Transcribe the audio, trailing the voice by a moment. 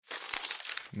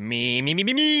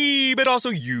Me, but also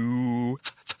you.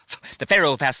 The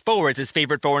Pharaoh fast forwards his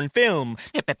favorite foreign film,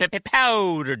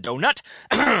 Powder Donut.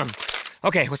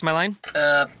 Okay, what's my line?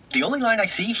 The only line I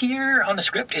see here on the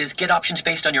script is get options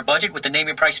based on your budget with the Name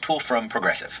Your Price tool from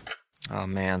Progressive. Oh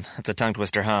man, that's a tongue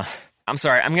twister, huh? I'm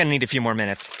sorry, I'm gonna need a few more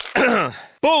minutes.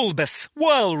 Bulbous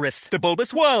Walrus, the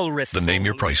Bulbous Walrus. The Name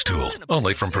Your Price tool,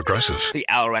 only from Progressive. The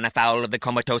owl ran afoul of the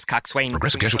comatose coxswain.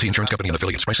 Progressive Casualty Insurance Company and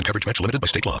affiliates. Price and coverage match limited by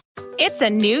state law. It's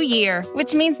a new year,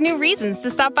 which means new reasons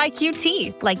to stop by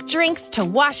QT, like drinks to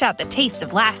wash out the taste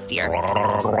of last year.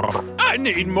 I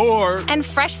need more. And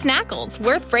fresh snackles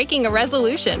worth breaking a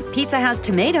resolution. Pizza has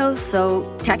tomatoes,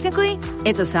 so technically,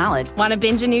 it's a salad. Want to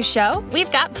binge a new show?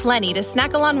 We've got plenty to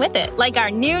snack along with it, like our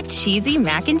new cheesy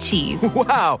mac and cheese.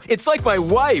 Wow, it's like my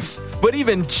wife's, but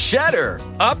even cheddar.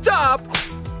 Up top!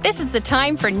 This is the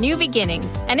time for new beginnings,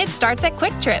 and it starts at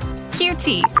Quick Trip.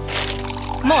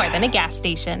 QT. More than a gas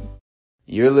station.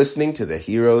 You're listening to the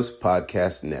Heroes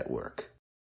Podcast Network.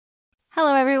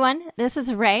 Hello, everyone. This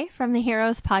is Ray from the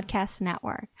Heroes Podcast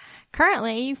Network.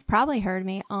 Currently, you've probably heard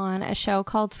me on a show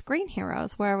called Screen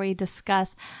Heroes, where we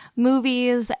discuss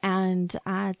movies and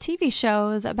TV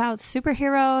shows about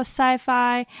superheroes,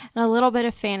 sci-fi, and a little bit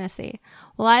of fantasy.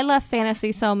 Well, I love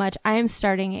fantasy so much, I am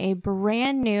starting a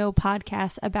brand new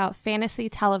podcast about fantasy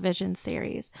television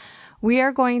series. We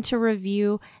are going to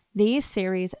review these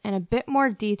series in a bit more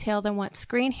detail than what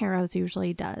Screen Heroes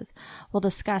usually does. We'll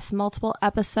discuss multiple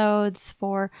episodes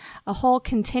for a whole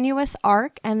continuous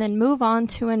arc and then move on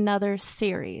to another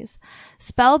series.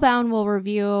 Spellbound will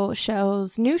review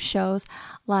new shows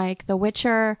like The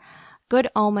Witcher, Good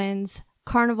Omens,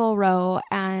 Carnival Row,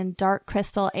 and Dark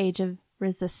Crystal Age of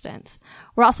Resistance.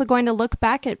 We're also going to look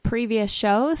back at previous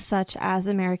shows such as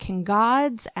American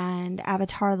Gods and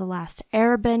Avatar: The Last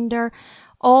Airbender,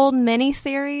 old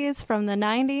miniseries from the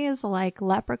 90s like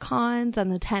Leprechauns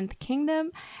and the 10th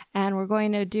Kingdom, and we're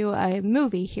going to do a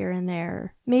movie here and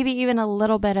there, maybe even a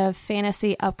little bit of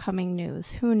fantasy upcoming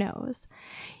news, who knows.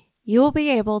 You'll be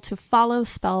able to follow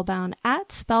Spellbound at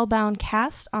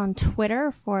SpellboundCast on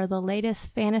Twitter for the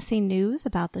latest fantasy news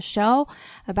about the show,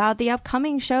 about the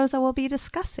upcoming shows that we'll be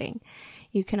discussing.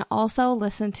 You can also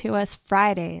listen to us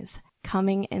Fridays,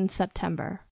 coming in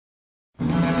September.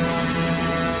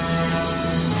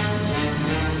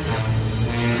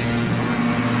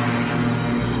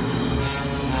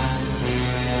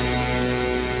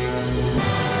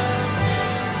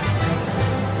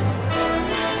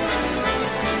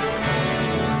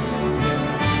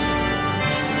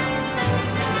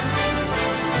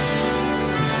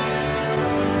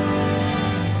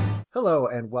 Hello,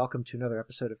 and welcome to another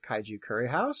episode of Kaiju Curry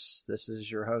House. This is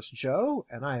your host, Joe,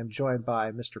 and I am joined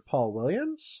by Mr. Paul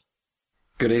Williams.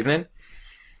 Good evening.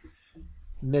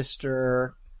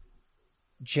 Mr.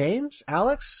 James,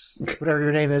 Alex, whatever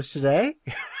your name is today,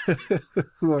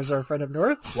 who is our friend up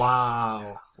north.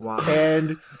 Wow.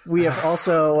 And we have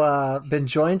also been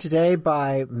joined today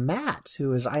by Matt,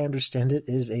 who, as I understand it,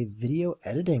 is a video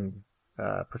editing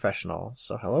professional.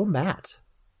 So hello, Matt.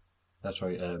 That's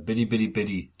right.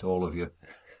 Biddy to all of you.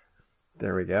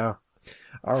 There we go.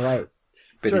 All right.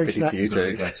 Biddy to you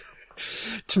too.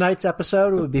 Tonight's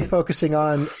episode will be focusing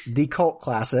on the cult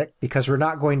classic, because we're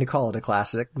not going to call it a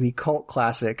classic, the cult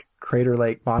classic Crater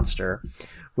Lake Monster,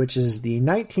 which is the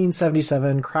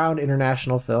 1977 Crown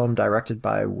International film directed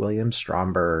by William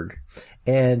Stromberg.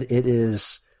 And it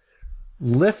is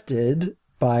lifted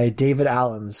by David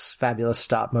Allen's fabulous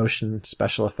stop-motion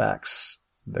special effects.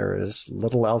 There is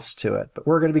little else to it, but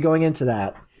we're going to be going into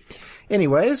that.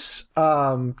 Anyways,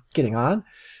 getting on.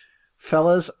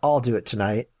 Fellas, I'll do it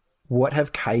tonight. What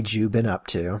have Kaiju been up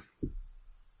to?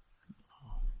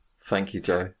 Thank you,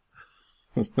 Joe.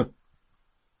 Shall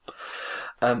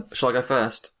I go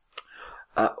first?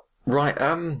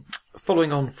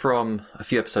 Following on from a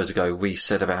few episodes ago, we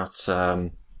said about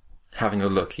having a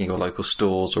look in your local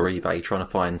stores or eBay trying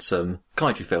to find some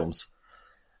Kaiju films.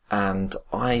 And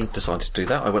I decided to do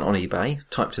that. I went on eBay,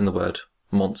 typed in the word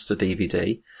Monster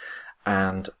DVD,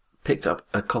 and picked up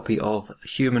a copy of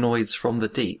Humanoids from the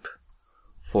Deep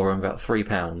for about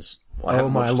 £3. Oh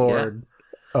my lord.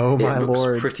 Oh my lord. It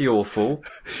looks pretty awful.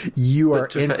 You are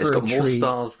in for a treat. It's got more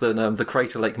stars than the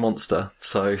Crater Lake Monster,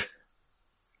 so...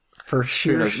 For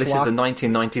sure. This is the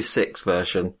 1996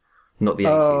 version, not the 80s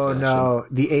version. Oh no,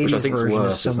 the 80s version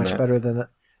is so much better than the...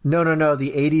 No.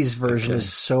 The 80s version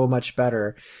is so much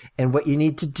better. And what you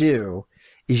need to do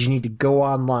is you need to go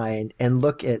online and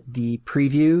look at the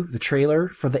preview, the trailer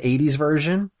for the 80s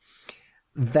version.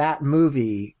 That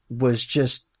movie was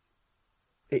just,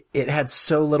 it had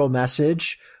so little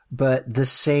message, but the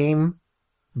same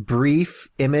brief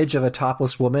image of a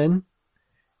topless woman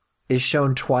is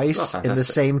shown twice in the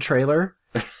same trailer.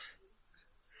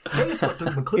 It's got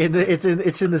Doug McClure.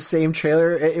 It's in the same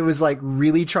trailer. It was like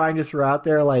really trying to throw out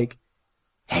there like,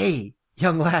 hey,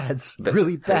 young lads,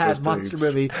 really bad monster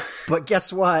movie. But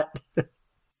guess what?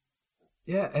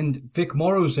 Yeah, and Vic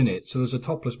Morrow's in it, so there's a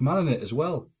topless man in it as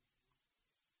well.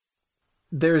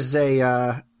 There's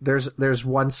there's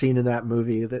one scene in that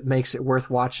movie that makes it worth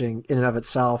watching in and of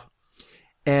itself.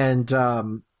 And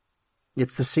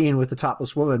it's the scene with the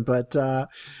topless woman, but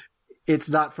it's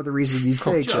not for the reason you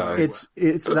think.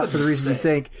 It's not for the reason you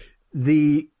think.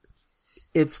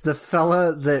 It's the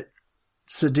fella that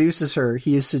seduces her.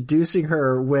 He is seducing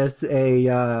her with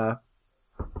a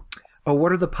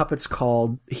what are the puppets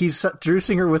called? He's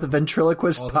seducing her with a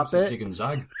ventriloquist puppet. Zig and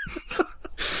Zag.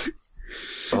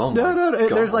 Oh no. God.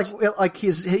 There's like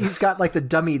he's got like the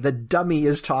dummy. The dummy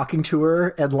is talking to her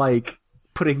and like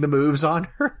putting the moves on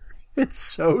her. It's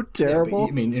so terrible. Yeah,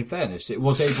 but, I mean, in fairness, it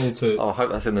was able to... Oh, I hope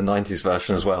that's in the 90s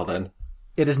version as well, then.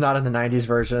 It is not in the 90s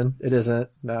version. It isn't,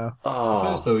 no. Oh.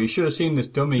 First, though, you should have seen this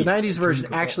dummy... The 90s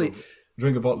version actually...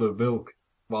 Drink a bottle of milk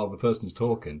while the person's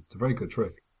talking. It's a very good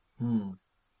trick. That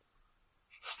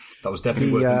was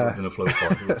definitely worth more than a float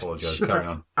part. I apologise. Carry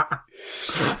on.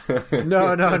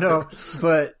 No.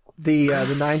 But the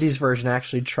 90s version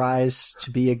actually tries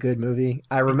to be a good movie.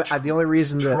 The only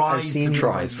reason that I've seen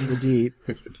the Deep...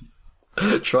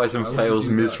 Tries and fails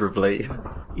miserably.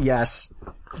 Yes,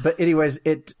 but anyways,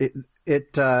 it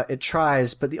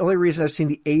tries. But the only reason I've seen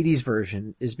the 80s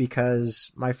version is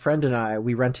because my friend and I,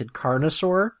 we rented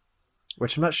Carnosaur,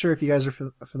 which I'm not sure if you guys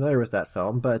are familiar with that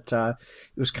film, but it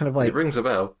was kind of like... It rings a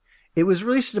bell. It was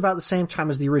released at about the same time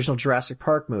as the original Jurassic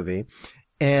Park movie,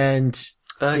 and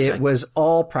it was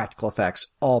all practical effects.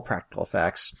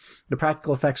 The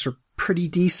practical effects were pretty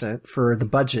decent for the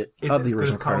budget of the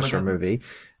original Carnosaur movie.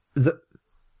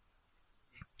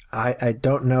 I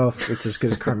don't know if it's as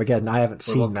good as Carmageddon. I haven't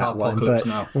seen that one, but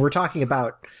when we're talking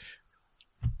about...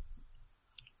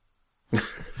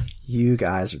 You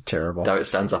guys are terrible. Now it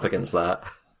stands up against that.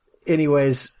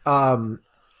 Anyways, on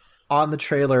the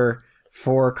trailer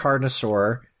for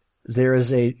Carnosaur, there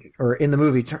is in the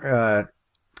movie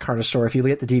Carnosaur, if you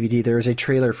look at the DVD, there is a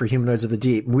trailer for Humanoids of the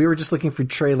Deep. We were just looking for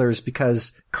trailers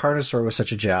because Carnosaur was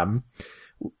such a gem.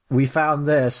 We found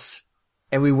this,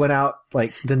 and we went out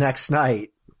like the next night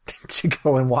to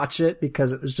go and watch it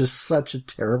because it was just such a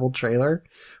terrible trailer.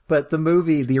 But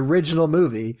the original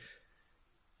movie,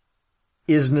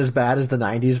 isn't as bad as the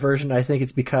 90s version. I think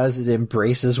it's because it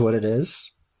embraces what it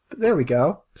is. But there we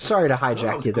go. Sorry to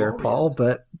hijack you there, Paul,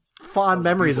 but fond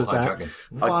memories with that.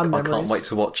 I can't wait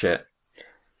to watch it.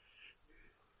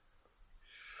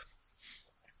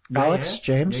 Alex,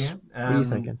 James, what are you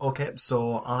thinking? Okay,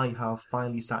 so I have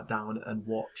finally sat down and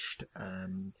watched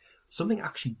something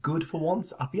actually good for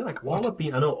once. I feel like all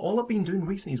I've been doing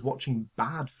recently is watching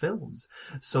bad films.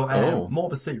 So more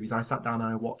of a series. I sat down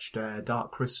and I watched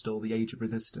Dark Crystal: The Age of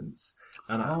Resistance.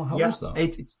 And how was that?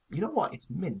 It's you know what? It's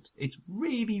mint. It's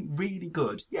really, really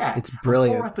good. Yeah, it's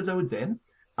brilliant. 4 episodes in,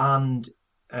 and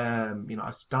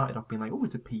I started off being like, oh,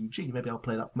 it's a PG. Maybe I'll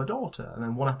play that for my daughter. And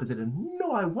then 1 episode in,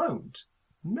 no, I won't.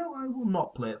 No, I will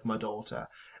not play it for my daughter.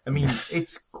 I mean,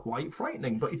 it's quite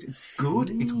frightening, but it's good.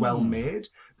 It's well made.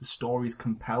 The story's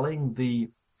compelling.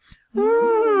 Can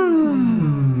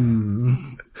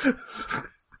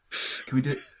we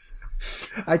do?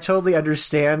 I totally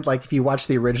understand. Like, if you watch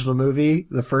the original movie,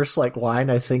 the first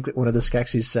line I think that one of the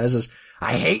Skeksis says is,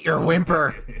 "I hate your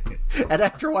whimper." And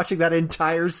after watching that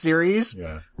entire series,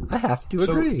 I have to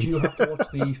agree. Do you have to watch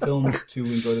the film to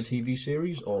enjoy the TV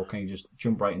series, or can you just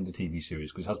jump right into the TV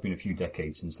series? Because it has been a few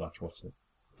decades since Latch watched it.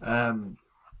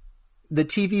 The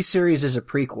TV series is a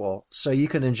prequel, so you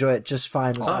can enjoy it just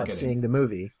fine without seeing the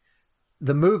movie.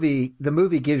 The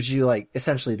movie gives you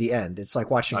essentially the end. It's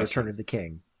like watching Return of the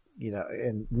King.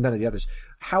 And none of the others.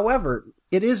 However,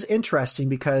 it is interesting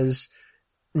because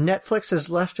Netflix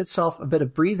has left itself a bit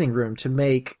of breathing room to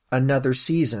make another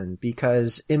season,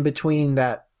 because in between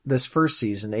this first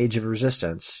season, Age of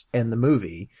Resistance, and the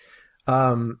movie,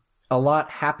 a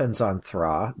lot happens on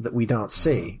Thra that we don't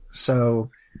see. So,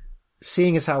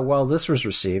 seeing as how well this was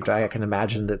received, I can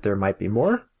imagine that there might be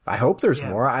more. I hope there's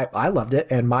more. I loved it,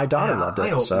 and my daughter loved it. I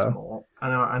hope there's more.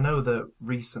 And I know that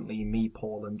recently me,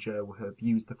 Paul, and Joe have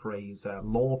used the phrase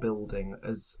lore building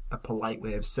as a polite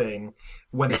way of saying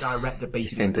when a director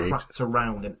basically cracks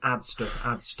around and adds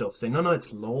stuff, saying, no,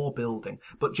 it's lore building.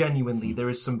 But genuinely, there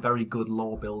is some very good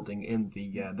lore building in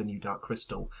the new Dark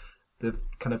Crystal. They've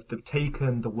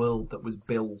taken the world that was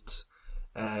built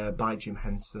by Jim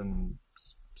Henson's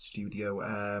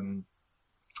studio.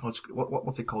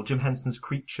 What's it called? Jim Henson's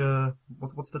Creature.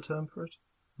 What's the term for it?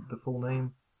 The full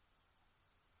name?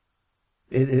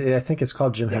 I think it's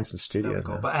called Jim Henson Studio.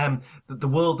 But the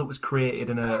world that was created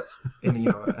in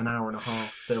an hour and a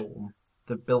half film,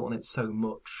 they've built on it so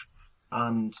much,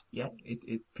 and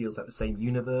it feels like the same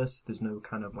universe. There's no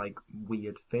kind of like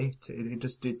weird fit.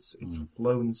 It's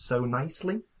flown so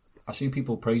nicely. I see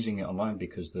people praising it online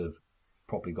because they've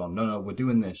probably gone, no, we're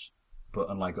doing this, but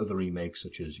unlike other remakes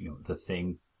such as The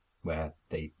Thing, where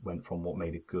they went from what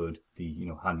made it good,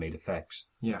 the handmade effects,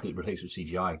 that it replaced with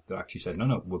CGI, they actually said,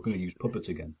 no, we're going to use puppets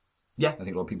again. Yeah. I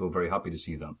think a lot of people are very happy to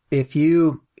see that.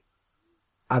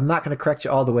 I'm not going to correct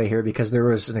you all the way here because there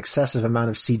was an excessive amount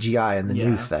of CGI in the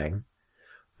new Thing,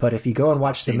 but if you go and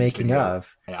watch the making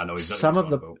of, I know exactly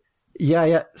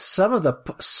some of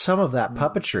that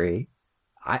puppetry,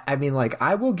 I mean, like,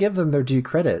 I will give them their due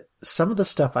credit. Some of the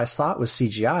stuff I thought was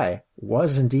CGI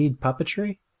was indeed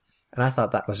puppetry. And I thought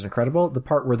that was incredible. The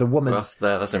part where the woman... Well,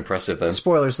 that's impressive, then.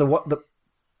 Spoilers.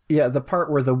 The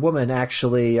part where the woman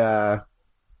actually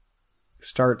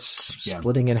starts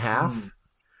splitting in half.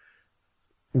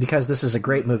 Because this is a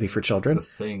great movie for children. The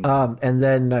Thing. And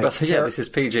then... this is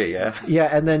PG, yeah. Yeah,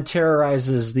 and then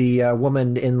terrorizes the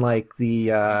woman in, like,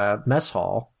 the mess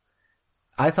hall.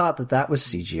 I thought that was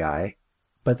CGI.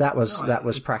 But that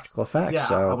was practical effects,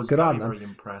 so I was good on them. very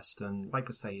impressed. And like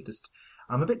I say,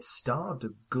 I'm a bit starved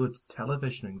of good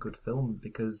television and good film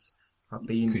because I've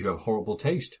been... Because you have horrible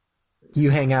taste. You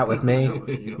hang out with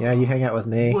me. Yeah, you hang out with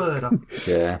me.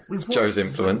 It's Joe's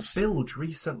influence. Bilge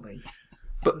recently.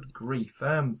 Good grief. It's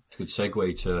a good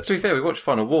segue to... To be fair, we watched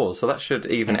Final Wars, so that should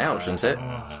even it out, shouldn't it?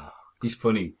 He's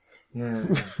funny. Yeah.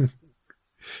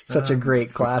 Such a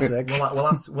great classic.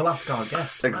 We'll ask our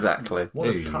guest. Exactly.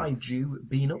 What have Kaiju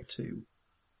been up to?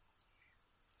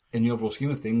 In the overall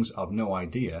scheme of things, I've no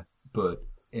idea, but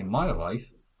in my life,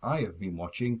 I have been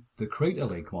watching the Crater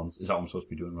Lake Monsters. Is that what I'm supposed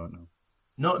to be doing right now?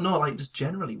 No, like, just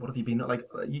generally, what have you been... Like,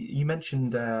 you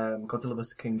mentioned Godzilla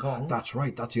vs. King Kong. That's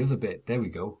right, that's the other bit. There we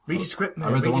go. Read your script, mate.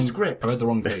 I read the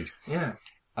wrong page. Yeah.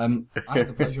 I had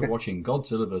the pleasure of watching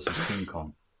Godzilla vs. King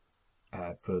Kong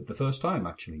for the first time,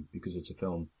 actually, because it's a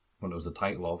film when it was the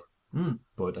title of,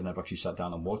 but I never actually sat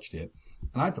down and watched it.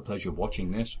 And I had the pleasure of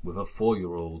watching this with a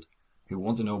 4-year-old who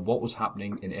wanted to know what was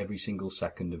happening in every single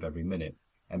second of every minute.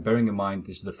 And bearing in mind,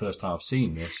 this is the first time I've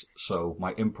seen this, so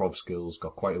my improv skills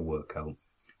got quite a workout,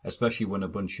 especially when a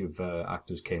bunch of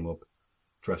actors came up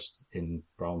dressed in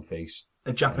brown face.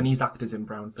 Japanese actors in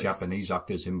brown face. Japanese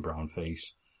actors in brown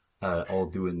face, all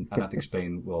doing, and I had to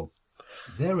explain, well,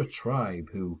 they're a tribe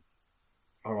who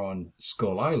are on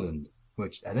Skull Island,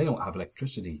 and they don't have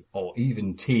electricity or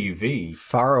even TV.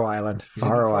 Faroe Island.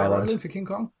 Faroe Island for King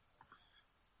Kong?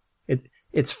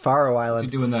 It's Faroe Island.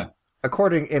 What's he doing there?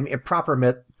 According in proper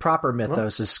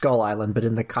mythos is Skull Island, but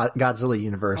in the Godzilla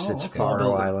universe, it's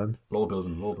Faroe Island. Lore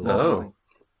building. Oh.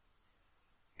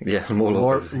 Yeah, more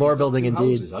lore building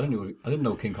indeed. Houses. I didn't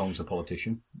know King Kong's a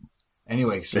politician.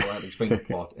 Anyway, so I had to explain the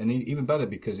plot, and even better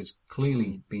because it's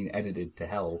clearly been edited to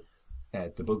hell,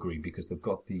 to buggery, because they've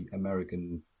got the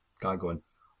American guy going,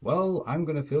 well, I'm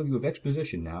going to fill you with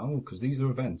exposition now, because these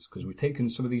are events, because we've taken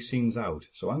some of these scenes out,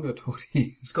 so I'm going to talk to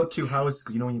you. He's got 2 houses,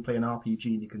 because when you play an RPG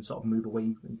and you can sort of move away,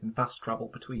 you can fast travel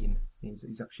between.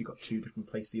 He's actually got 2 different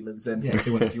places he lives in. Yeah,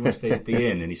 do you want to stay at the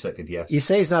inn? And he said yes. You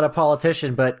say he's not a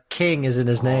politician, but King is in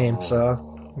his name,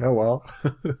 so, oh well.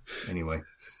 Anyway,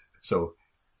 so...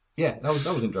 Yeah, that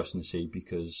was interesting to see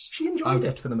because... She enjoyed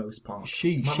it for the most part.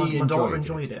 My daughter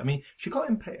enjoyed it. I mean, she got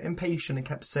impatient and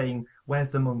kept saying,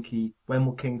 where's the monkey? When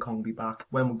will King Kong be back?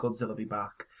 When will Godzilla be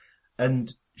back?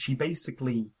 And she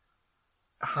basically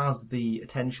has the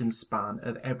attention span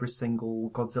of every single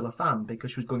Godzilla fan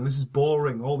because she was going, this is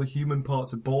boring. All the human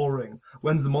parts are boring.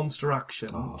 When's the monster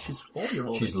action? Oh, she's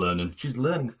 4-year-old. She's learning. She's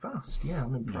learning fast. Yeah,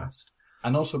 I'm impressed. Yeah.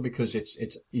 And also because it's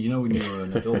when you're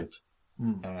an adult...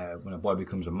 when a boy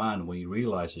becomes a man, when he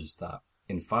realizes that,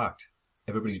 in fact,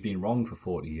 everybody's been wrong for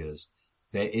 40 years.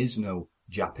 There is no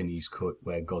Japanese cut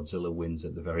where Godzilla wins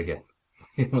at the very end.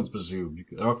 Everyone's presumed.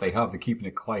 Or if they have, they're keeping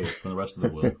it quiet from the rest of the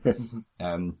world.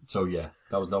 So yeah,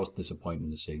 that was disappointing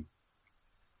to see.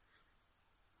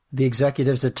 The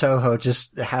executives at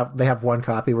Toho they have one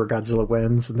copy where Godzilla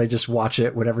wins, and they just watch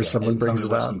it whenever someone brings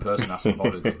it up. Western person asks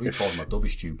about it, because we told them they'll be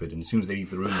stupid, and as soon as they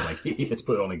leave the room, they're like, let's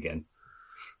put it on again.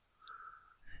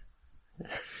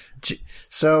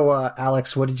 So,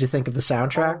 Alex, what did you think of the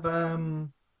soundtrack? Of,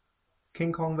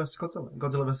 King Kong vs. Godzilla.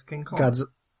 Godzilla vs. King Kong.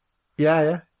 Yeah.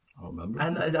 I don't remember.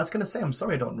 And I was going to say, I'm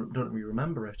sorry I don't really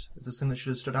remember it. Is there something that should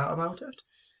have stood out about it?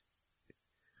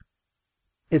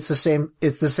 It's the same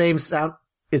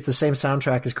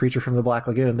soundtrack as Creature from the Black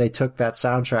Lagoon. They took that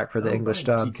soundtrack for the English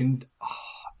dub.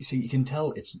 You can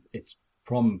tell it's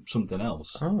from something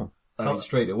else. I mean,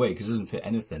 straight away, because it doesn't fit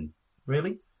anything.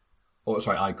 Really? Oh,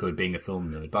 sorry, I could, being a film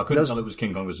nerd, but I couldn't tell it was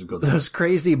King Kong vs. Godzilla. Those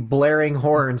crazy blaring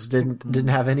horns didn't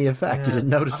have any effect. You didn't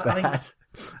notice that.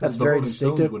 That's very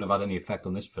distinctive. Stones wouldn't have had any effect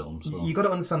on this film. So. You got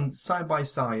to understand, side by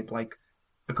side, like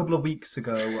a couple of weeks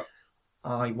ago,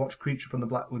 I watched Creature from the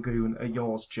Black Lagoon at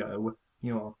yours, Joe.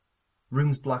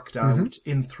 Room's blacked out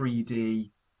in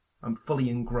 3D. I'm fully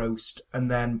engrossed, and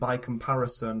then by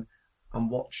comparison, I'm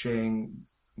watching,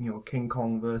 King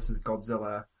Kong versus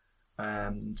Godzilla,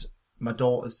 and my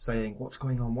daughter's saying, "What's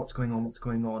going on? What's going on? What's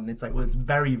going on?" And it's like, well, it's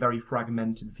very, very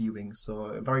fragmented viewing,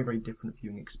 so very, very different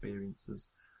viewing experiences.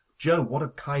 Joe, what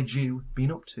have Kaiju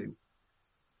been up to?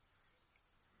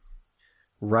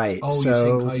 Right. Oh, so you're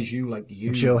saying Kaiju like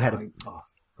you? Joe had right.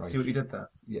 See what you did there?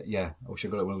 Yeah. I wish I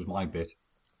got it when it was my bit.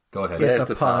 Go ahead. It's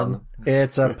a pun.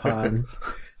 It's a pun.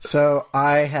 So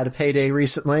I had a payday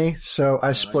recently, so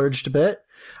I splurged a bit.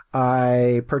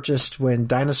 I purchased When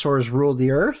Dinosaurs Ruled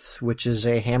the Earth, which is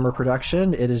a Hammer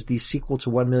production. It is the sequel to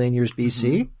 1 Million Years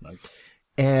BC. Nice.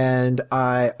 And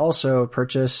I also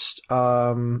purchased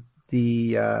the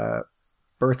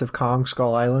Birth of Kong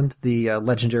Skull Island, the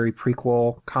legendary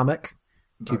prequel comic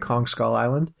to Kong Skull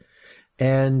Island.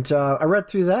 And I read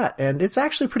through that, and it's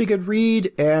actually a pretty good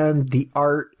read, and the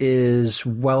art is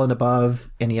well and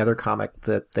above any other comic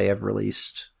that they have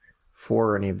released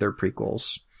for any of their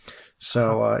prequels.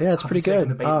 So, yeah, it's pretty good. Have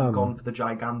you taken the bait and gone for the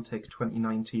gigantic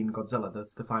 2019 Godzilla,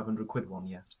 the 500 quid one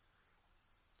yet?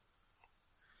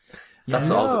 That's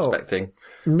what I was expecting.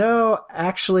 No,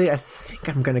 actually, I think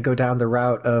I'm going to go down the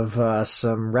route of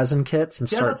some resin kits and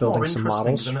start building some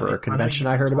models for a convention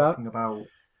I heard about.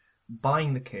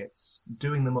 Buying the kits,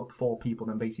 doing them up for people,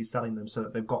 and then basically selling them so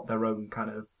that they've got their own kind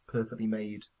of perfectly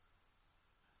made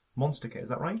monster kit. Is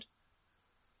that right?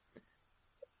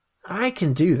 I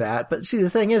can do that, but see, the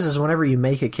thing is whenever you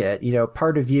make a kit,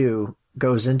 part of you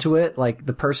goes into it, like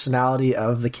the personality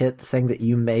of the kit, the thing that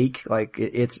you make, like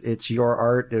it's your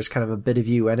art. There's kind of a bit of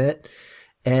you in it,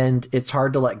 and it's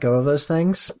hard to let go of those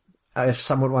things. If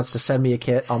someone wants to send me a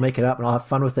kit, I'll make it up and I'll have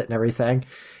fun with it and everything.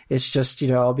 It's just,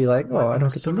 I'll be like, I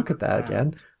don't get to look at that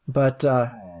again. But,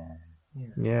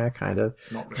 yeah, kind of.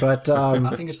 But,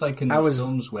 I think it's like in those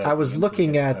films where I was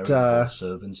looking at,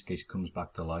 servants in case it comes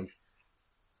back to life.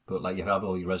 But like you have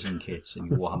all your resin kits and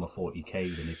your Warhammer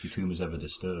 40k, and if your tomb is ever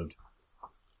disturbed.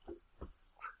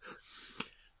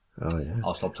 Oh yeah.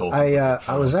 I'll stop talking.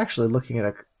 I was actually looking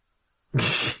at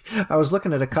I was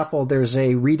looking at a couple. There's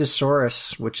a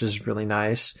Rhedosaurus, which is really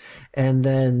nice. And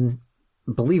then,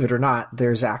 believe it or not,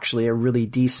 there's actually a really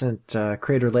decent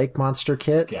Crater Lake monster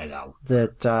kit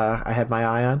that I had my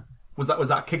eye on. Was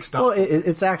that Kickstarter? Well,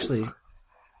 it's actually...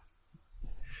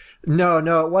 No,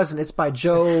 it wasn't. It's by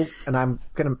Joe, and I'm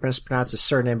going to mispronounce his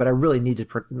surname, but I really need to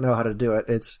know how to do it.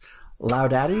 It's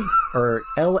Laudati, or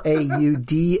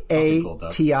Laudati.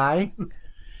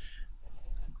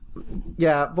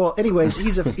 Yeah, well, anyways,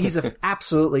 he's a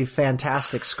absolutely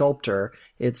fantastic sculptor.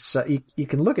 It's you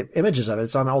can look at images of it.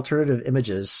 It's on Alternative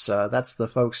Images. That's the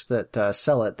folks that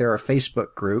sell it. They're a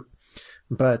Facebook group,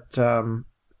 but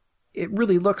it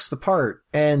really looks the part.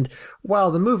 And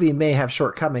while the movie may have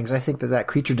shortcomings, I think that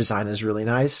creature design is really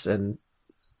nice, and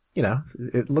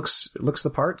it looks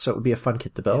the part. So it would be a fun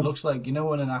kit to build. It looks like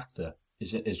when an actor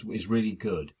is really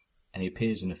good, and he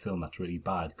appears in a film that's really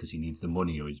bad because he needs the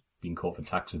money or he's being caught for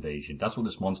tax evasion. That's what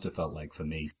this monster felt like for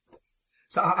me.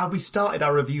 So have we started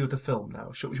our review of the film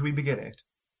now? Should we begin it?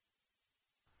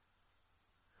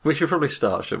 We should probably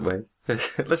start, shouldn't we?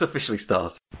 Let's officially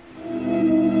start.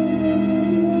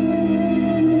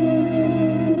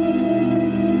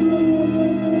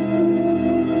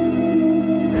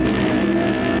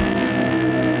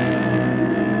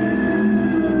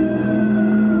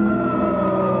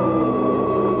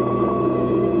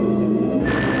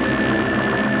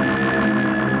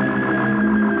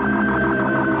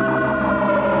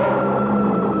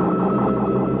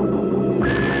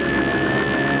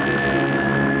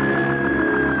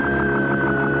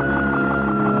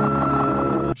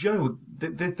 Joe,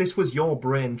 this was your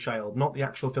brainchild, not the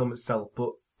actual film itself, but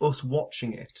us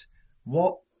watching it.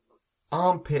 What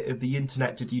armpit of the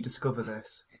internet did you discover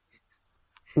this?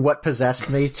 What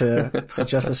possessed me to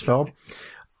suggest this film?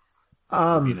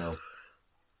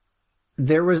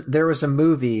 There was a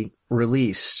movie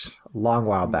released a long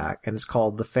while back, and it's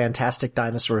called The Fantastic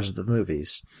Dinosaurs of the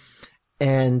Movies.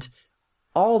 And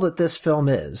all that this film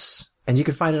is, and you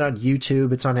can find it on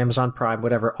YouTube, it's on Amazon Prime,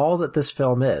 whatever, all that this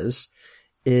film is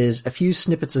a few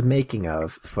snippets of making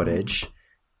of footage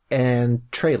and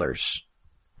trailers.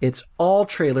 It's all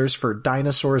trailers for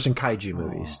dinosaurs and kaiju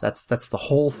movies. That's the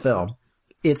whole film.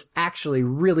 It's actually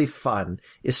really fun,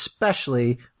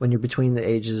 especially when you're between the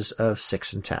ages of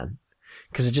 6 and 10.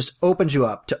 because it just opens you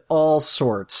up to all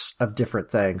sorts of different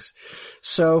things.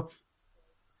 So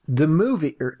the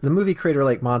movie Crater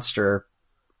Lake Monster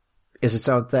is its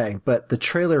own thing, but the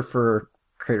trailer for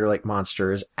Crater Lake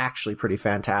Monster is actually pretty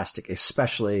fantastic,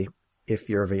 especially if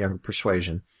you're of a young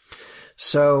persuasion.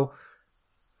 So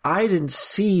I didn't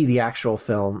see the actual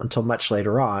film until much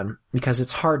later on because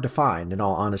it's hard to find, in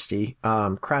all honesty.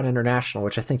 Crown International,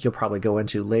 which I think you'll probably go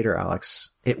into later,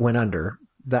 Alex, it went under.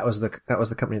 That was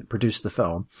the company that produced the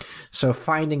film. So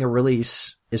finding a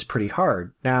release is pretty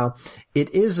hard. Now,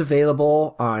 it is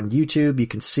available on YouTube. You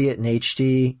can see it in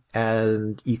HD,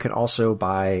 and you can also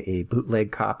buy a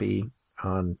bootleg copy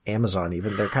on Amazon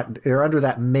even. They're under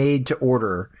that made to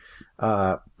order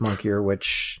Monkier,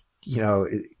 which, you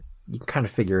can kind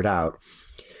of figure it out.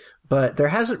 But there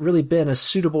hasn't really been a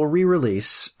suitable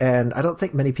re-release, and I don't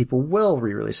think many people will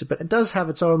re-release it, but it does have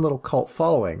its own little cult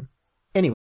following.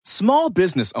 Anyway. Small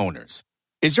business owners,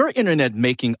 is your internet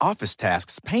making office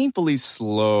tasks painfully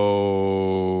slow?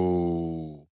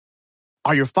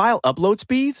 Are your file upload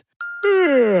speeds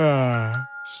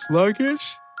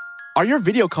sluggish? Are your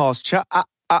video calls choppy?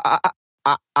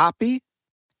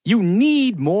 You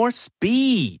need more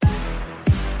speed.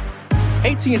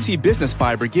 AT&T Business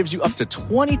Fiber gives you up to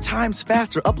 20 times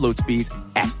faster upload speeds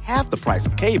at half the price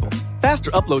of cable. Faster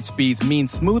upload speeds mean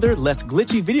smoother, less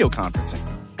glitchy video conferencing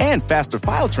and faster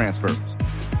file transfers.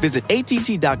 Visit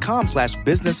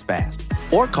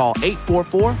att.com/businessfast or call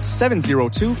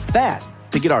 844-702-FAST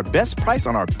to get our best price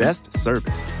on our best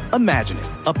service. Imagine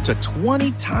it, up to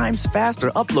 20 times faster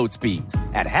upload speeds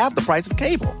at half the price of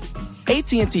cable.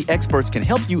 AT&T experts can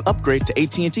help you upgrade to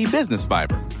AT&T Business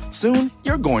Fiber. Soon,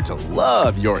 you're going to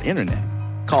love your internet.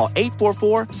 Call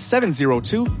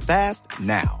 844-702-FAST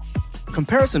now.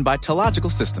 Comparison by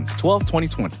Telogical Systems,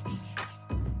 12-2020.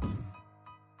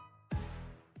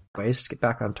 Ways to get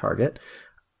back on target.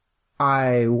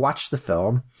 I watched the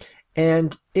film,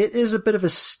 and it is a bit of a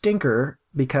stinker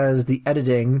because the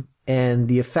editing and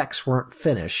the effects weren't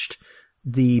finished.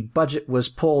 The budget was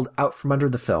pulled out from under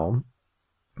the film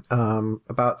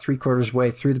about 3/4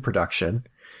 way through the production,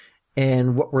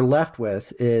 and what we're left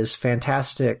with is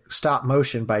fantastic stop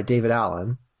motion by David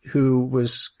Allen, who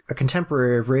was a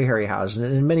contemporary of Ray Harryhausen,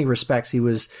 and in many respects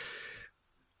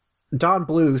Don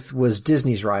Bluth was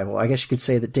Disney's rival. I guess you could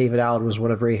say that David Allen was one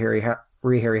of Ray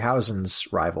Harryhausen's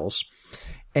rivals.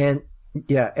 And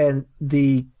yeah, and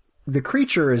the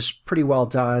creature is pretty well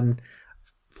done.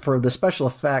 For the special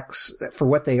effects, for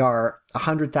what they are,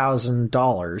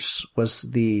 $100,000 was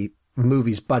the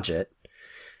movie's budget.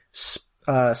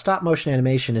 Stop motion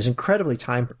animation is incredibly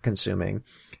time consuming.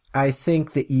 I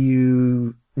think that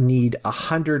you need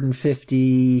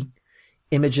 150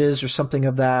 images or something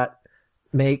of that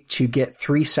make to get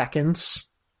 3 seconds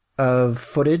of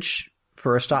footage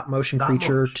for a stop motion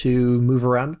creature to move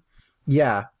around.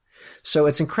 Yeah. So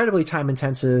it's incredibly time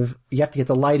intensive. You have to get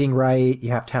the lighting right.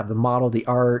 You have to have the model, the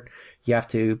art. You have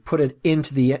to put it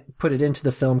into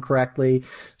the film correctly.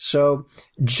 So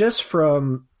just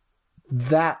from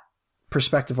that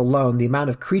perspective alone, the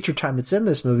amount of creature time that's in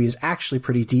this movie is actually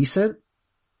pretty decent.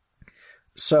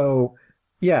 So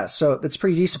yeah, so it's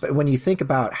pretty decent. But when you think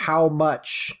about how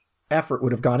much effort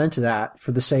would have gone into that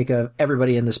for the sake of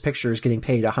everybody in this picture is getting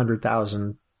paid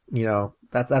 $100,000,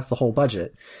 that's the whole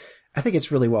budget. I think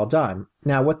it's really well done.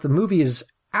 Now, what the movie is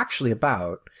actually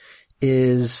about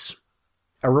is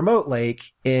a remote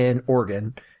lake in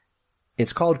Oregon.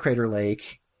 It's called Crater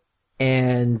Lake,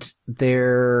 and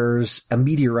there's a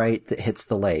meteorite that hits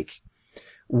the lake.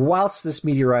 Whilst this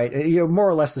meteorite, more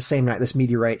or less the same night this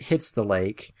meteorite hits the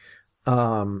lake,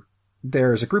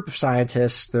 there's a group of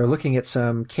scientists. They're looking at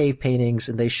some cave paintings,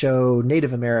 and they show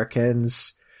Native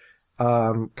Americans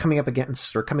coming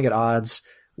at odds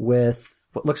with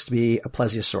what looks to be a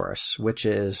plesiosaurus, which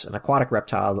is an aquatic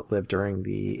reptile that lived during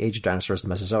the age of dinosaurs, the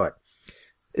Mesozoic.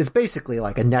 It's basically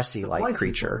like a Nessie-like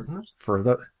creature. Isn't it?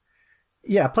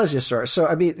 Plesiosaur.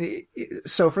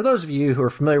 So for those of you who are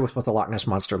familiar with what the Loch Ness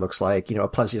Monster looks like, a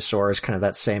plesiosaur is kind of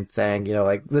that same thing,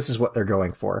 this is what they're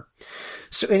going for.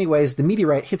 So anyways, the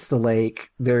meteorite hits the lake.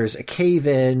 There's a cave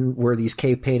in where these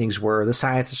cave paintings were. The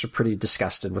scientists are pretty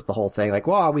disgusted with the whole thing. Like,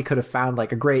 well, we could have found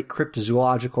like a great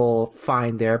cryptozoological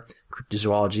find there.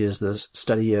 Cryptozoology is the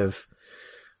study of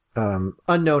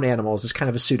unknown animals. It's kind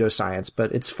of a pseudoscience,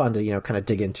 but it's fun to, kind of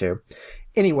dig into.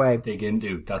 Anyway,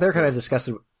 they're kind of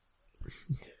disgusted.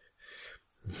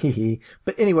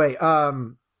 But anyway,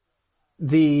 like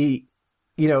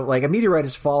a meteorite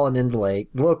has fallen into the lake.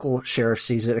 The local sheriff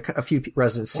sees it. A few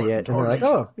residents see it, and they're like,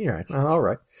 "Oh, you're right. All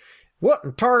right. What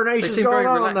in tarnation is going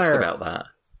on there?" About that.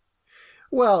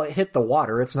 Well, it hit the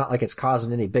water. It's not like it's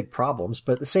causing any big problems,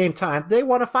 but at the same time, they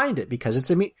want to find it because it's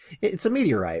a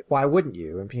meteorite. Why wouldn't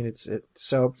you? I mean,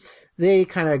 so they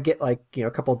kind of get like, you know,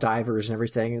 a couple divers and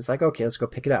everything. It's like, okay, let's go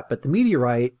pick it up. But the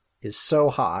meteorite is so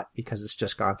hot because it's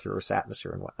just gone through Earth's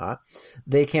atmosphere and whatnot.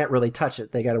 They can't really touch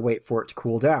it. They got to wait for it to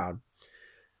cool down.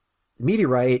 The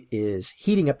meteorite is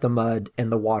heating up the mud and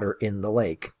the water in the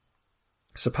lake.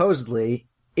 Supposedly,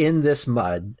 in this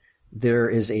mud, there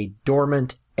is a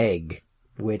dormant egg,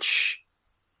 which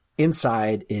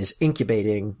inside is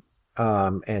incubating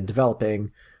and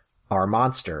developing our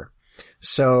monster.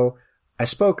 So I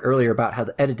spoke earlier about how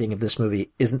the editing of this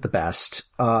movie isn't the best.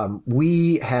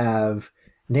 We have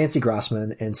Nancy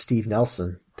Grossman and Steve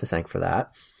Nelson to thank for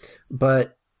that.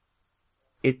 But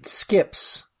it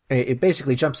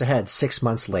basically jumps ahead 6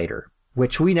 months later,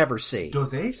 which we never see.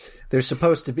 Does it? There's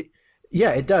supposed to be...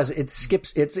 Yeah, it does. It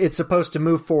skips. It's supposed to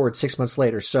move forward 6 months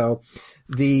later. So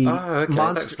the okay,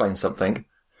 that explains something.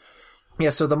 Yeah,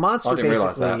 so the monster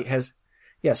basically has.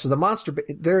 Yeah, so the monster.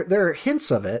 There are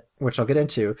hints of it, which I'll get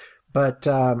into. But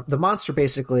the monster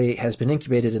basically has been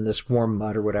incubated in this warm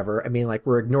mud or whatever. I mean, like,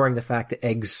 we're ignoring the fact that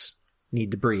eggs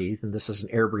need to breathe, and this is an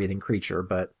air-breathing creature.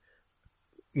 But,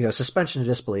 you know, suspension of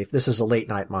disbelief. This is a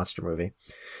late-night monster movie.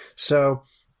 So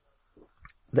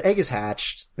the egg is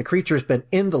hatched. The creature's been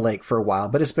in the lake for a while,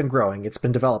 but it's been growing. It's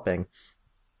been developing.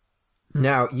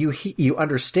 Now, you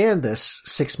understand this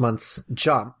 6 month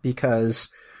jump because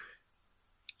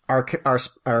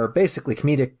our basically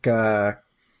comedic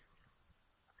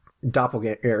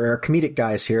doppelganger, or comedic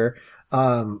guys here,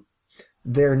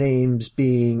 their names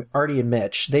being Artie and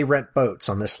Mitch, they rent boats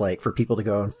on this lake for people to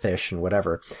go and fish and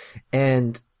whatever.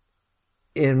 And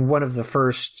in one of the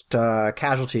first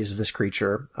casualties of this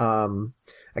creature,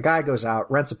 a guy goes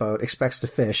out, rents a boat, expects to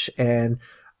fish, and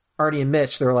Artie and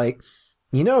Mitch, they're like,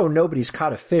 you know, nobody's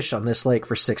caught a fish on this lake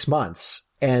for 6 months.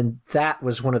 And that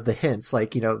was one of the hints,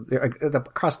 like, you know,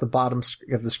 across the bottom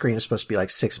of the screen is supposed to be like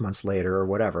 6 months later or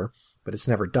whatever, but it's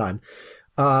never done.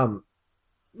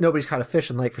 Nobody's caught a fish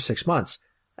in the lake for 6 months.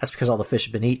 That's because all the fish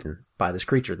have been eaten by this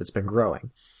creature that's been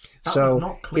growing. That so was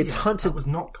not clear. It's hunted. That was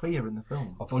not clear in the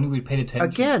film. If only we'd paid attention.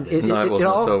 Again,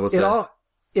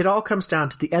 it all comes down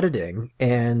to the editing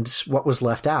and what was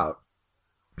left out.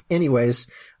 Anyways,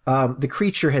 the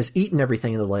creature has eaten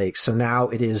everything in the lake, so now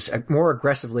it is more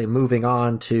aggressively moving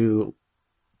on to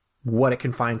what it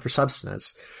can find for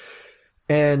substance.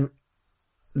 And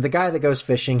the guy that goes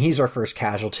fishing, he's our first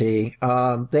casualty.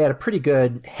 They had a pretty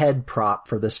good head prop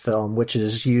for this film, which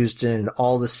is used in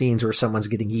all the scenes where someone's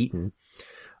getting eaten.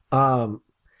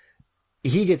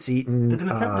 He gets eaten. There's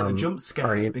an attempt at a jump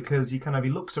scare because he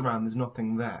looks around, there's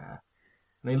nothing there.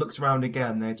 And he looks around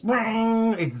again, and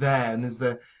it's there, and there's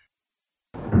the...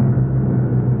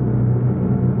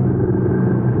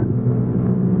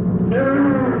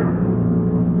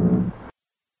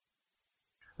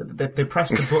 They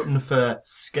pressed the button for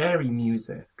scary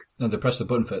music. No, they pressed the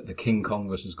button for the King Kong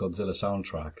vs. Godzilla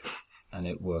soundtrack, and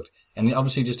it worked. And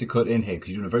obviously, just to cut in here, because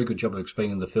you're doing a very good job of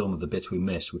explaining the film of the bits we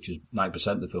missed, which is 90%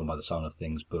 of the film by the sound of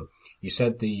things, but you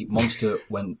said the monster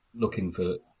went looking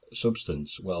for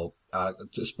substance. Well,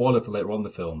 spoiler for later on in the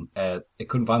film, it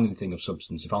couldn't find anything of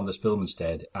substance. It found this film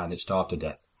instead, and it starved to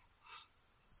death.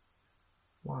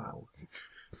 Wow.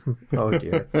 Oh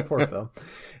dear, poor film.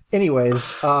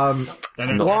 Anyways,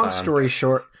 long story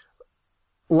short,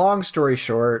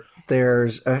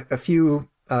 there's a few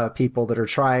people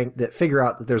that figure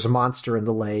out that there's a monster in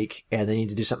the lake and they need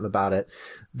to do something about it.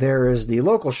 There is the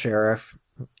local sheriff,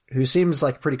 who seems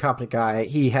like a pretty competent guy.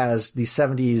 He has the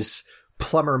 70s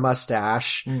plumber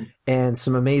mustache and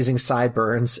some amazing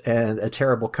sideburns and a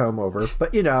terrible comb over.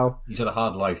 But, you know, he's had a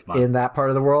hard life, man. In that part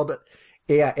of the world.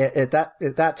 Yeah, at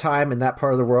that time in that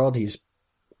part of the world, he's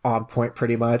on point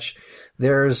pretty much.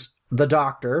 There's the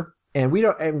doctor, and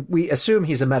we assume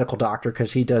he's a medical doctor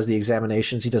because he does the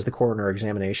examinations. He does the coroner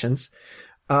examinations.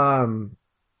 And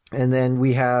then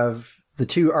we have the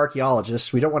two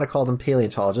archaeologists. We don't want to call them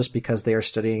paleontologists because they are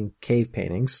studying cave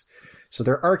paintings. So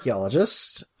they're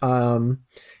archaeologists.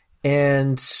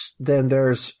 And then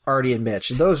there's Artie and Mitch.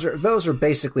 Those are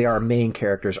basically our main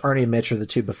characters. Artie and Mitch are the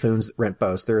two buffoons that rent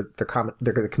boats. They're the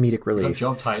comedic relief.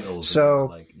 Job titles. So,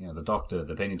 like, you know, the doctor,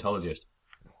 the paleontologist,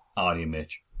 Artie and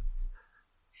Mitch.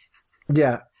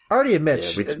 Yeah, Artie and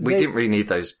Mitch. Yeah, we didn't really need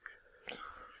those.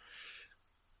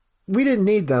 We didn't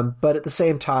need them, but at the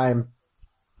same time,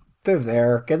 they're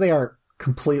there. And they aren't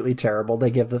completely terrible. They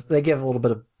give a little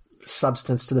bit of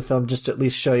substance to the film just to at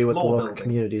least show you what the local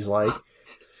community's like.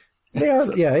 They are,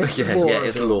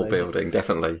 it's lore building,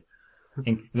 definitely.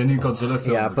 In the new Godzilla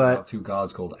film, but have two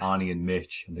guards called Arnie and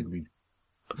Mitch, and they could be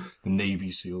The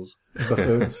Navy SEALs.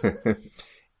 Buffoons.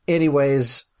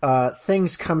 Anyways,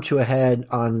 things come to a head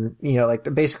on,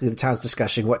 basically the town's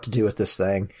discussing what to do with this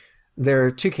thing. There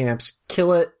are two camps: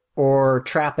 kill it or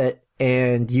trap it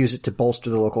and use it to bolster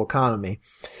the local economy.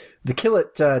 The kill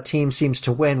it team seems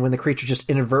to win when the creature just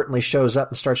inadvertently shows up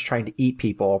and starts trying to eat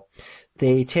people.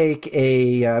 They take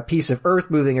a piece of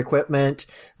earth-moving equipment,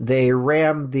 they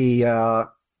ram the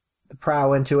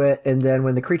prow into it, and then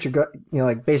when the creature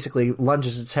basically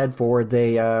lunges its head forward,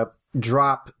 they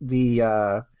drop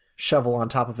the shovel on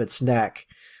top of its neck,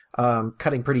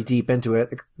 cutting pretty deep into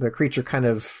it. The creature kind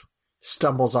of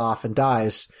stumbles off and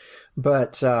dies,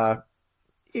 but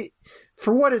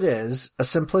for what it is, a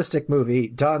simplistic movie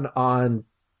done on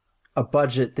a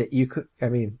budget that you could,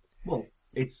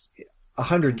 it's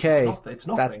 $100K. It's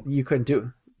nothing. You couldn't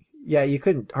do. Yeah, you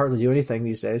couldn't hardly do anything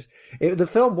these days. The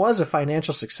film was a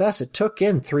financial success. It took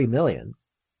in $3 million.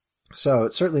 So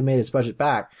it certainly made its budget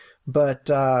back. But,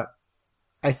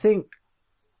 I think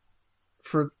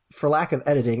for lack of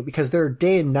editing, because there are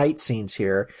day and night scenes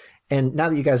here, and now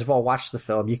that you guys have all watched the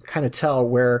film, you can kind of tell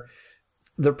where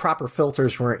the proper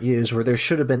filters weren't used, where there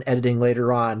should have been editing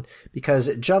later on, because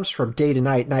it jumps from day to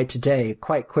night, night to day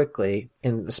quite quickly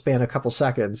in the span of a couple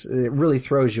seconds. It really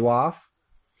throws you off.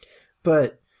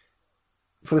 But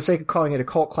for the sake of calling it a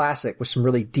cult classic with some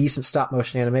really decent stop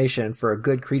motion animation for a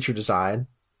good creature design,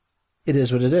 it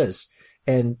is what it is.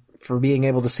 And for being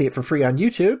able to see it for free on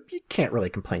YouTube, you can't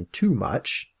really complain too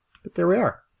much. But there we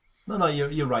are. No,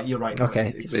 you're right. You're right.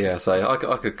 Okay.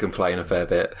 I could complain a fair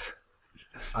bit.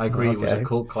 I agree. It was a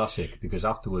cult classic because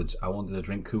afterwards I wanted to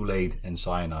drink Kool-Aid and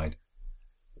cyanide.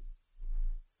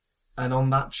 And on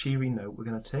that cheery note, we're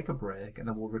going to take a break and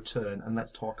then we'll return and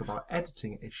let's talk about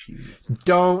editing issues.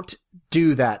 Don't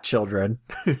do that, children.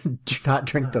 Do not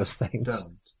drink those things.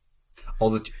 Don't.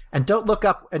 And don't look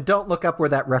up where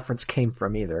that reference came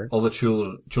from either. All the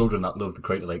children that love the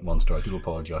Crater Lake Monster, I do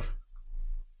apologise.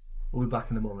 We'll be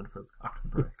back in a moment after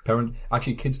the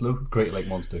break. Kids love Great Lake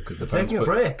Monster because the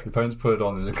parents put it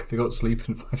on and they go to sleep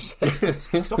in 5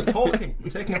 seconds. Stop talking. We're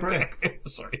taking a break.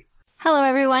 Sorry. Hello,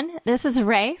 everyone. This is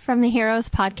Ray from the Heroes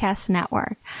Podcast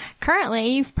Network. Currently,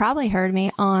 you've probably heard me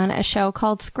on a show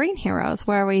called Screen Heroes,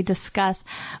 where we discuss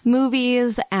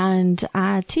movies and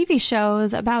TV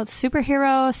shows about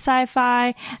superhero, sci-fi,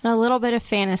 and a little bit of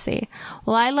fantasy.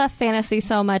 Well, I love fantasy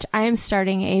so much, I am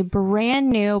starting a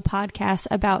brand new podcast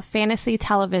about fantasy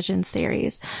television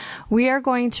series. We are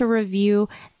going to review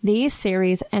these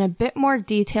series in a bit more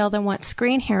detail than what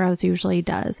Screen Heroes usually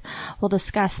does. We'll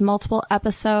discuss multiple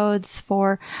episodes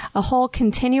for a whole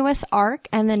continuous arc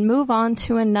and then move on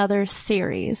to another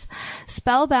series.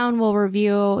 Spellbound will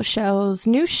review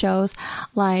new shows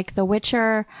like The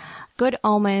Witcher, Good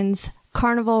Omens,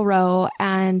 Carnival Row,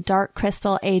 and Dark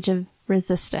Crystal Age of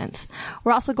Resistance.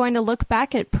 We're also going to look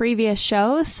back at previous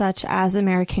shows such as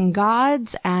American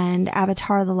Gods and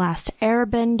Avatar: The Last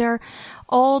Airbender,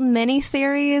 old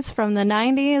miniseries from the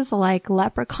 90s like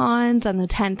Leprechauns and the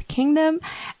 10th Kingdom,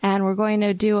 and we're going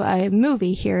to do a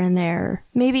movie here and there,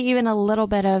 maybe even a little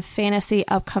bit of fantasy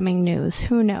upcoming news,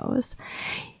 who knows.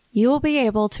 You'll be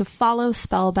able to follow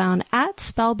Spellbound at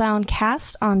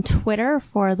SpellboundCast on Twitter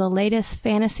for the latest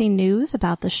fantasy news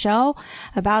about the show,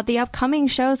 about the upcoming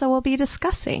shows that we'll be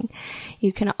discussing.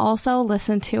 You can also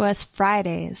listen to us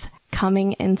Fridays,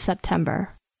 coming in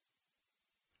September.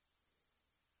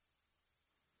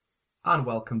 And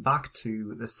welcome back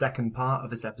to the second part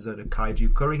of this episode of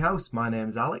Kaiju Curry House. My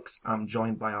name's Alex. I'm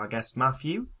joined by our guest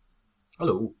Matthew.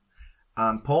 Hello.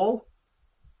 And Paul.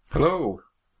 Hello.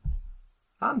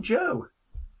 And Joe.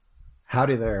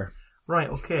 Howdy there. Right,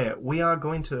 okay. We are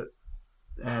going to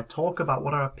talk about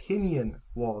what our opinion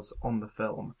was on the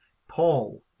film.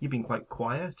 Paul, you've been quite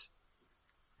quiet.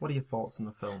 What are your thoughts on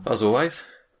the film? As always.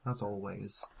 As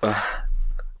always.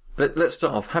 Let's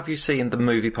start off. Have you seen the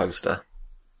movie poster?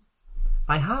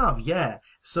 I have, yeah.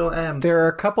 So there are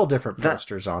a couple different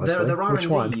posters, honestly. There are Which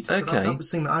indeed. one? So Okay. that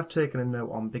was something that I've taken a note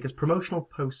on because promotional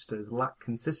posters lack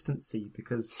consistency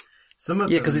because some of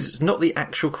them... because it's not the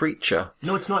actual creature.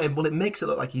 No, it's not. Well, it makes it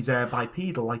look like he's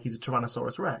bipedal, like he's a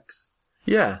Tyrannosaurus Rex.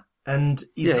 Yeah. And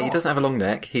he's not. He doesn't have a long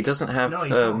neck. He doesn't have... No,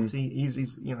 he's not.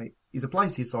 He's a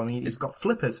plesiosaur. He's got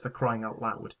flippers for crying out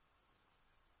loud.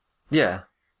 Yeah.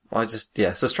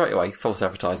 So straight away, false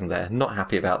advertising there. Not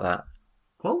happy about that.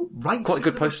 Well, right. Quite a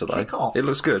good poster, though. Off. It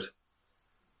looks good.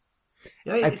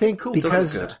 Yeah, I think cool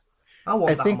because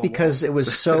it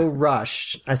was so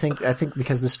rushed. I think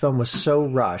because this film was so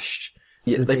rushed.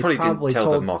 Yeah, they probably didn't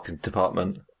tell the marketing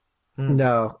department.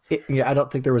 No, I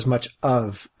don't think there was much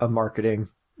of a marketing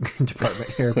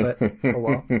department here, but oh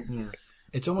well. Yeah.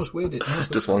 It's almost weird. It's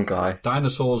almost just one guy.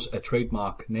 Dinosaur's a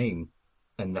trademark name,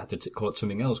 and they had to call it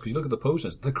something else, because you look at the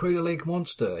posters, the Crater Lake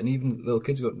Monster, and even little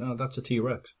kids go, no, that's a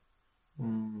T-Rex.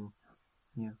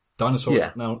 Yeah. Dinosaurs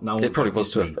Yeah. now It probably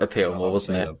was to appeal more,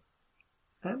 wasn't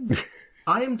it?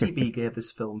 IMDb gave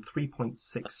this film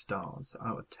 3.6 stars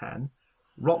out of 10.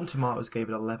 Rotten Tomatoes gave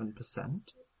it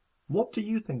 11%. What do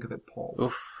you think of it, Paul?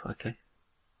 Oof, okay.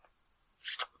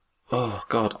 Oh,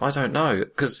 God, I don't know,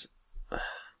 because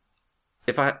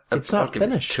if it's not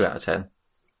finished. 2 out of 10.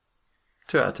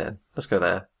 2 out of 10. Let's go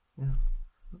there. Yeah.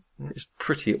 It's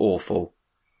pretty awful.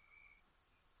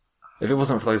 If it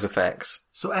wasn't for those effects.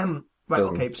 So,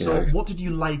 what did you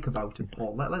like about it,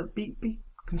 Paul? Let be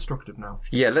constructive now.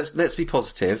 Yeah, let's be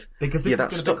positive. Because this is that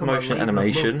going to stop become a motion labour of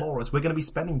animation love for us. We're going to be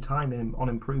spending time on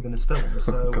improving this film,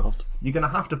 so God. you're going to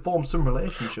have to form some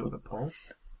relationship with it, Paul.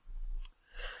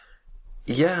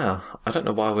 Yeah, I don't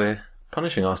know why we're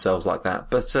punishing ourselves like that,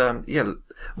 but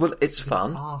well, it's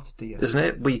fun, art, dear.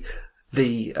 Isn't it?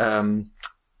 The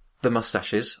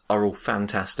mustaches are all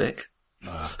fantastic.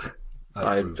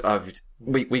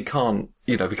 We can't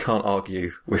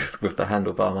argue with the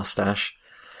handlebar mustache.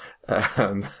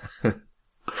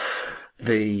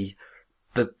 The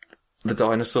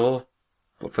dinosaur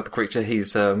for the creature,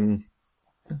 he's well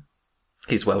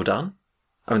done.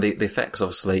 I mean, the effects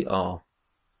obviously are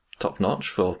top notch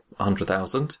for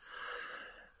 100,000.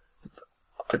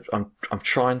 I'm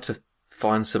trying to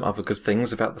find some other good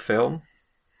things about the film.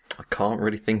 I can't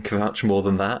really think of much more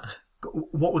than that.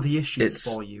 What were the issues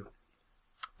for you?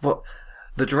 Well,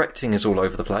 the directing is all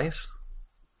over the place.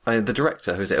 I mean, the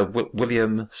director, who's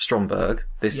William Stromberg,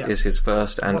 this is his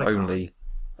first and only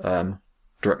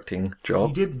directing job.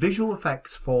 He did visual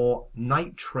effects for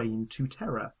Night Train to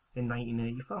Terror in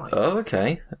 1985. Oh,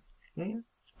 okay. Yeah.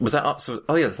 Was that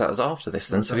that was after this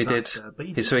then. So he did.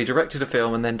 So he directed a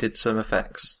film and then did some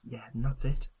effects. Yeah, and that's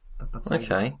it. That's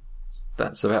okay.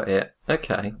 That's about it.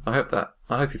 Okay. I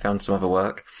hope he found some other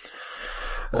work.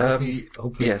 Well,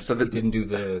 hopefully he didn't do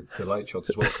the light shots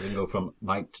as well, so he didn't go from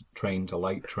night train to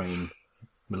light train,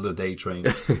 middle of the day train.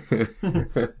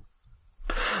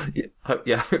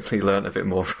 Hopefully he learned a bit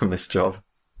more from this job.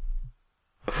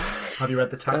 Have you read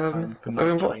the tagline for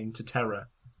Night Train to Terror?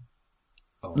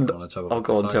 Oh,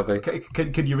 go on, tell me.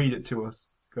 Can you read it to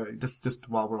us? Go, just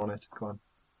while we're on it, go on.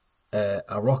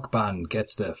 A rock band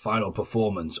gets their final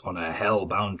performance on a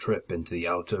hell-bound trip into the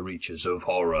outer reaches of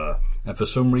horror. And for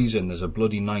some reason, there's a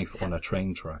bloody knife on a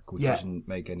train track, which doesn't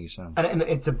make any sense. And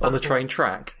it's a battle, on the train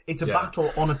track? It's a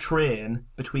battle on a train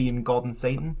between God and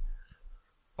Satan.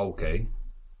 Okay.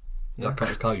 That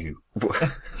counts as kaiju.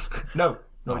 No.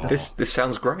 This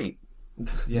sounds great.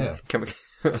 Yeah. Can we...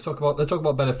 Let's talk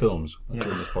about better films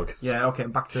during this podcast. Yeah, okay,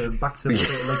 back to the Crater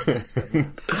Lake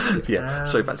Monster.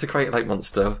 So back to Crater Lake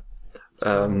Monster.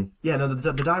 The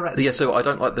director. Yeah, so I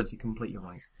don't like the. You're completely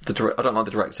right. I don't like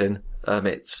the directing.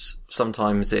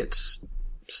 Sometimes it's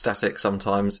static,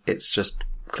 sometimes it's just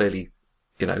clearly,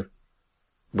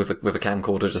 with a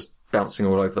camcorder just bouncing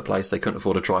all over the place. They couldn't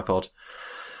afford a tripod.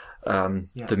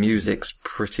 The music's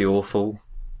pretty awful.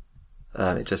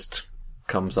 It just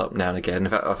comes up now and again.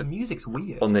 In fact, the music's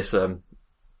weird. On this, it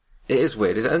is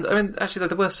weird. And I mean, actually,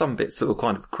 there were some bits that were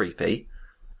kind of creepy.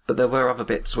 But there were other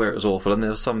bits where it was awful, and there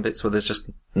were some bits where there's just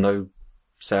no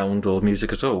sound or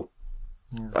music at all.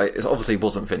 Yeah. It obviously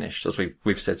wasn't finished, as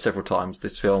we've said several times.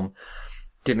 This film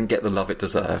didn't get the love it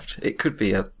deserved. It could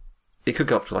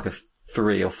go up to like a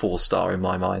 3 or 4 star in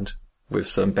my mind with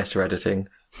some better editing.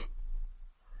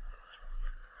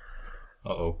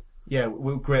 Uh-oh. Yeah,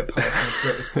 we're great partners,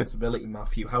 great responsibility,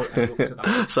 Matthew. How up to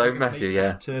that? So, Matthew,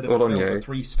 all on you.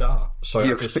 3-star.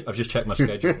 Sorry, I've just checked my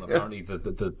schedule, and apparently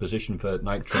the position for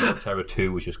Night Train to Terror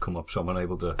 2 has just come up, so I'm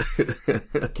unable to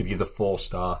give you the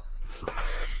 4-star.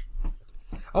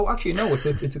 Oh, actually, no, if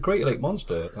it's a Crater Lake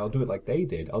Monster, I'll do it like they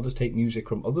did. I'll just take music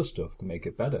from other stuff to make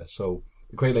it better. So,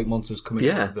 the Crater Lake Monster's coming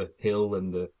over the hill,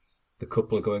 and the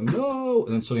couple are going, no!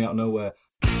 And then suddenly out of nowhere...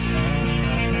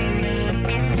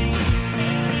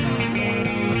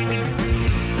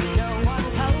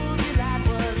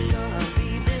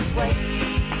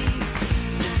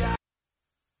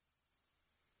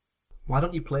 Why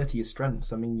don't you play to your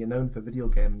strengths? I mean, you're known for video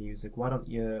game music. Why don't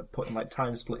you put in, like,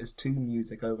 Time Splitters 2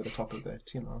 music over the top of it,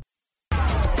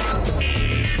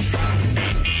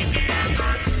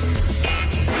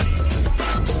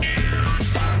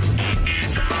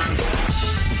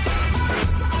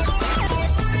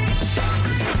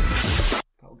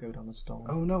 That'll go down the stall.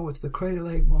 Oh no, it's the Crater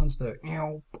Lake Monster.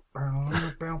 And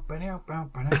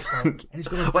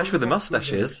it's well, actually, with the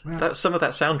mustaches, some of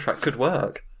that soundtrack could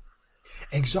work.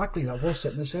 Exactly, that was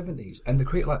set in the 70s. And the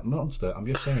Crater Lake Monster, I'm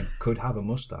just saying, could have a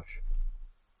mustache.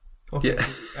 Okay.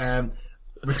 Yeah.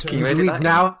 Return. Can you edit that?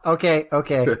 Now, okay.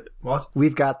 What?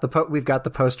 We've got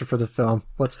the poster for the film.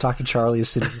 Let's talk to Charlie as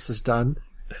soon as this is done.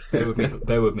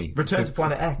 Bear with me. Return to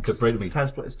Planet X.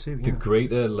 TimeSplitters 2. Yeah. The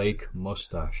Greater Lake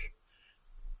Mustache.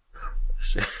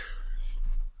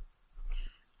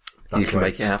 You can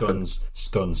make it happen.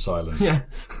 Stunned silence. Yeah.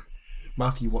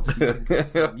 Matthew, what did you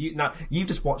think? You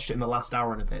just watched it in the last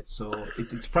hour and a bit, so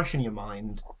it's fresh in your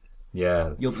mind.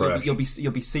 Yeah, you'll be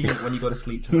seeing it when you go to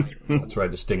sleep tonight. That's right,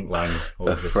 the stink lines.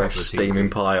 A fresh steaming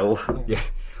pile. Yeah.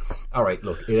 All right,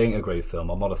 look, it ain't a great film.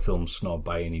 I'm not a film snob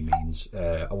by any means.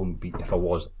 I wouldn't be, if I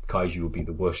was, kaiju would be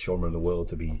the worst genre in the world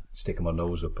to be sticking my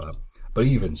nose up at. But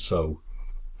even so,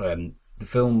 the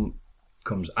film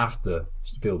comes after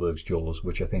Spielberg's Jaws,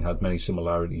 which I think had many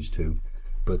similarities to,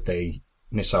 but they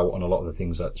miss out on a lot of the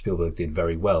things that Spielberg did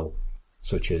very well,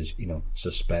 such as,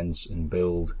 suspense and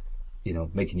build,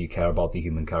 making you care about the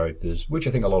human characters, which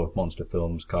I think a lot of monster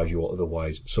films, kaiju or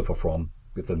otherwise, suffer from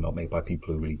if they're not made by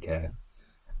people who really care.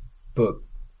 But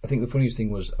I think the funniest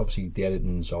thing was, obviously, the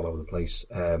editing's all over the place,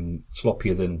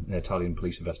 sloppier than an Italian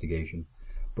police investigation.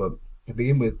 But to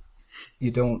begin with,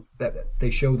 they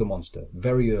show the monster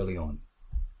very early on.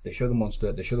 They show the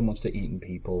monster eating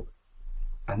people,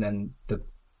 and then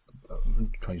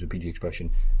I'm trying to use a PG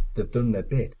expression, they've done their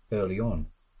bit early on,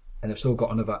 and they've still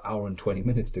got another hour and 20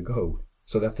 minutes to go.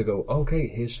 So they have to go, okay,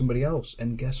 here's somebody else,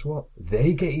 and guess what?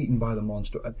 They get eaten by the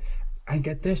monster. And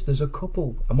get this, there's a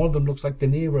couple, and one of them looks like De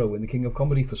Niro in The King of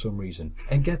Comedy for some reason.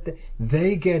 And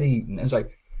they get eaten. And it's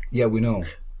like, yeah, we know.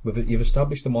 You've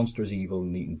established the monster as evil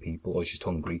and eating people, or she's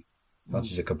hungry.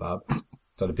 Fancies a kebab.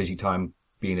 It's had a busy time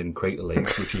being in Crater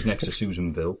Lake, which is next to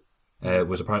Susanville.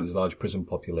 Was apparently a large prison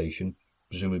population,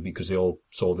 presumably because they all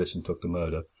saw this and took the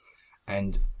murder.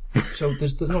 And so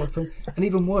there's not a film. And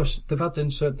even worse, they've had to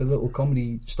insert the little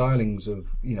comedy stylings of,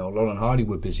 Laurel and Hardy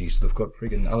were busy, so they've got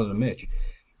friggin' Alan and Mitch.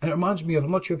 And it reminds me of,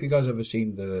 I'm not sure if you guys have ever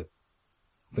seen the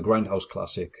Grindhouse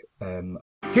classic.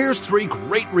 Here's 3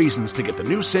 great reasons to get the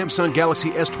new Samsung Galaxy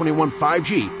S21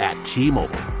 5G at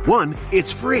T-Mobile. 1,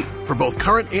 it's free for both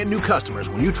current and new customers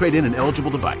when you trade in an eligible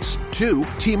device. 2,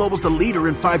 T-Mobile's the leader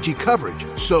in 5G coverage.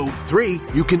 So, 3,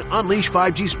 you can unleash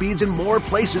 5G speeds in more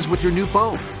places with your new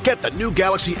phone. Get the new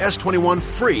Galaxy S21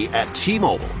 free at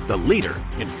T-Mobile, the leader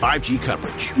in 5G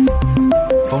coverage.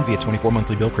 Phone via 24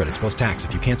 monthly bill credits plus tax.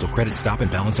 If you cancel credit, stop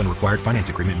and balance on required finance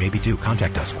agreement may be due.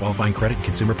 Contact us. Qualifying credit and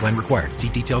consumer plan required. See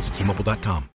details at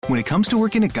T-Mobile.com. When it comes to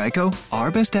working at Geico, our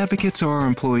best advocates are our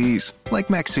employees, like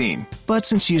Maxine. But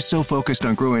since she is so focused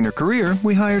on growing her career,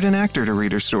 we hired an actor to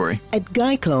read her story. At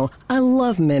Geico, I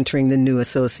love mentoring the new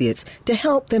associates to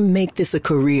help them make this a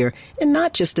career and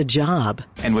not just a job.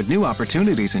 And with new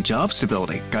opportunities and job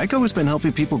stability, Geico has been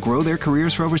helping people grow their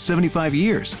careers for over 75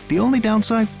 years. The only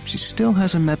downside, she still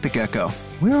hasn't met the gecko.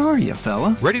 Where are you,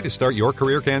 fella? Ready to start your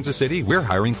career, Kansas City? We're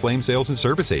hiring claim sales and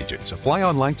service agents. Apply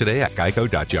online today at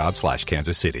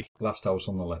geico.job/Kansas City. Last House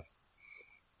on the Left.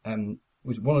 It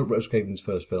was one of Wes Craven's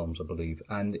first films, I believe,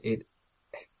 and it's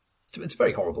a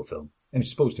very horrible film. And it's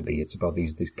supposed to be. It's about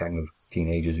this gang of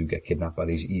teenagers who get kidnapped by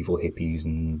these evil hippies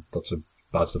and lots of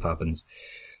bad stuff happens.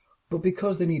 But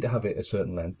because they need to have it a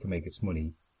certain length to make its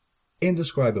money,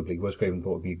 indescribably, Wes Craven thought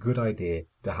it would be a good idea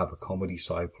to have a comedy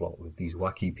side plot with these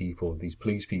wacky people, these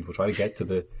police people, try to get to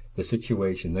the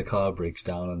situation. The car breaks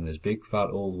down and this big fat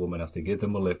old woman has to give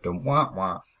them a lift and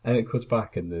wah, and it cuts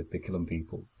back and they're killing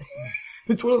people.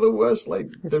 It's one of the worst,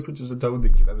 differences in tone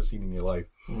things you've ever seen in your life.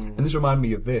 And this reminded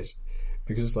me of this,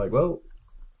 because it's like, well,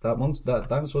 that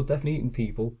dinosaur's definitely eating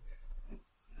people.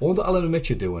 I wonder what Alan and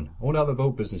Mitch are doing. I wonder how the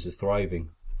boat business is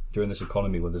thriving during this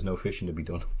economy when there's no fishing to be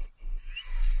done.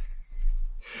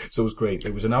 So it was great.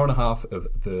 It was an hour and a half of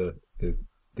the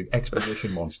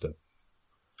exposition monster.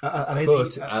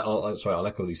 I'll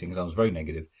echo these things. I was very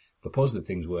negative. The positive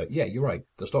things were, yeah, you're right.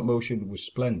 The stop motion was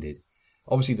splendid.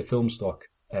 Obviously, the film stock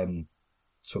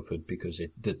suffered because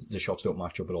the shots don't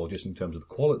match up at all, just in terms of the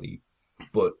quality.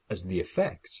 But as the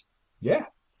effects, yeah.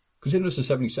 Considering this is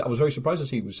 77, I was very surprised to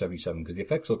see it was 77 because the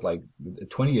effects look like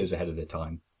 20 years ahead of their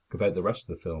time compared to the rest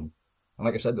of the film. And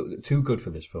like I said, too good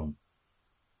for this film.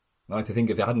 I like to think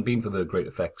if it hadn't been for the great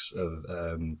effects of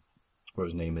what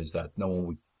his name is, that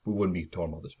we wouldn't be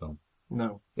talking about this film.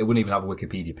 No, it wouldn't even have a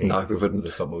Wikipedia page. No, we wouldn't. For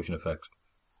the stop motion effects.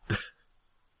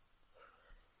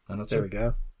 And that's there. We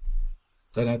go.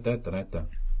 Da-da-da-da-da.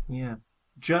 Yeah,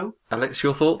 Joe, Alex,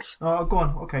 your thoughts? Oh, go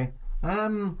on. Okay. I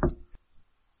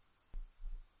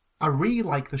really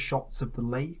like the shots of the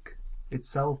lake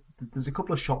itself. There's a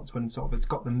couple of shots when it's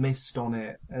got the mist on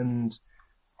it and.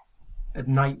 At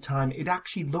night time, it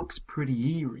actually looks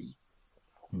pretty eerie.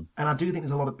 And I do think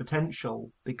there's a lot of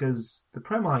potential because the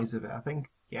premise of it, I think,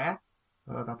 yeah,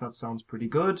 That sounds pretty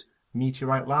good.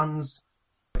 Meteorite lands,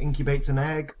 incubates an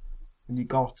egg, and you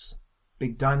got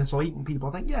big dinosaur eating people.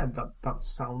 I think, yeah, that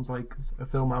sounds like a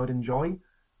film I would enjoy.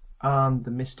 And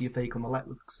the misty effect on the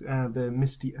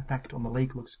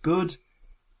lake looks good.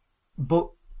 But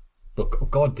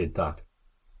God did that.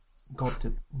 God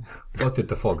did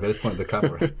the fog. They just pointed the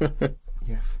camera.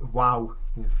 Yeah. Wow.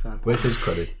 Yeah, where's his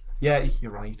credit? Yeah,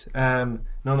 you're right.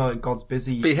 No, God's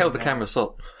busy. But he held the camera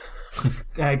up.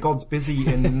 God's busy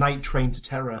in Night Train to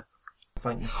Terror.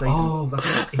 Fighting Satan.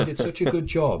 Oh, he did such a good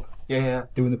job. Yeah.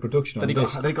 Doing the production on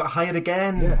this. They got hired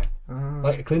again. Yeah.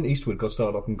 Like Clint Eastwood got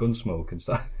started off in Gunsmoke and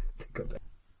stuff.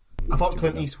 I thought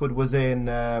Clint Eastwood was in,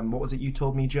 what was it you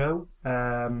told me, Joe?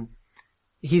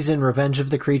 He's in Revenge of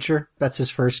the Creature. That's his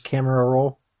first camera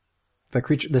role.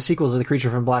 The sequel to The Creature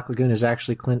from Black Lagoon is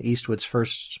actually Clint Eastwood's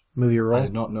first movie role. I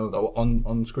did not know that.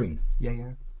 On screen?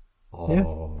 Yeah.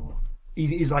 Oh. Yeah.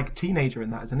 He's like a teenager in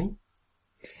that, isn't he?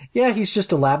 Yeah, he's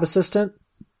just a lab assistant.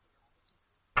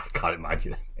 I can't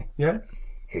imagine. Yeah?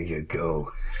 Here you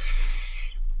go.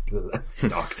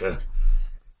 Doctor.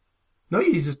 No,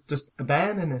 he's just a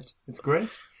Ben in it. It's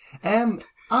great. I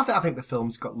think the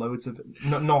film's got loads of...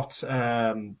 Not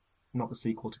the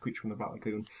sequel to Creature from the Black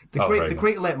Lagoon. The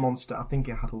Great Lake Monster, I think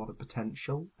it had a lot of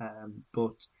potential.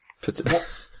 But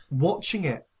watching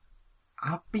it,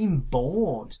 I've been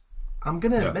bored. I'm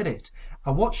going to admit it.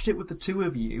 I watched it with the two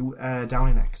of you down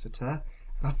in Exeter,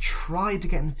 and I tried to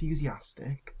get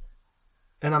enthusiastic.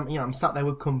 And I'm sat there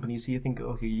with company, so you think,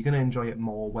 okay, you're going to enjoy it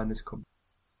more when there's company.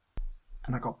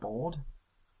 And I got bored.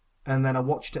 And then I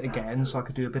watched it again so I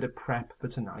could do a bit of prep for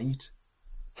tonight.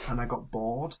 And I got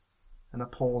bored. And I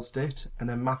paused it. And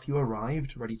then Matthew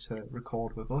arrived, ready to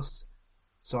record with us.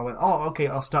 So I went, oh, okay,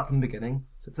 I'll start from the beginning.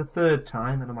 So it's a third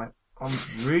time, and I'm like, I'm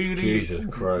really... Jesus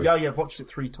Christ. Yeah, I've watched it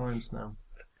 3 times now.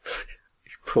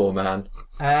 Poor man.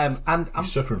 And You're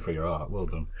suffering for your art. Well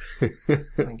done.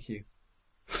 Thank you.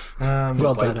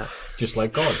 Well done. Just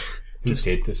like God. Who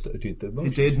did the most? He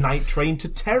did Night Train to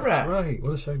Terror. That's right.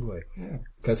 What a segue. Yeah.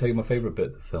 Can I tell you my favourite bit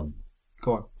of the film?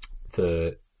 Go on.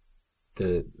 The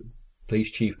police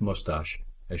chief mustache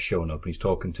has shown up and he's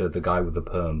talking to the guy with the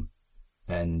perm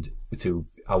and to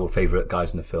our favourite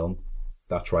guys in the film.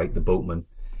 That's right, the boatman.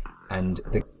 And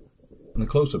in the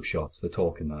close-up shots, they're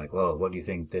talking like, well, what do you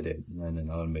think did it? And then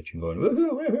Alan Mitchell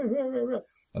going,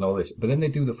 and all this. But then they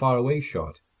do the far-away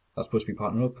shot. That's supposed to be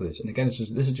partnering up for this. And again, this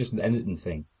is just an editing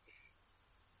thing.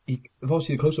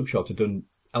 Obviously, the close-up shots are done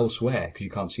elsewhere because you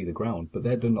can't see the ground, but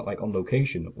they're done like on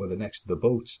location where they're next to the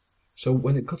boats. So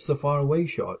when it cuts to the far-away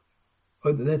shot,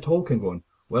 they're talking, going,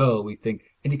 well, we think...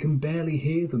 And you can barely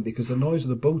hear them because the noise of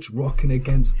the boats rocking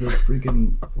against the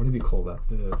friggin'... What do we call that?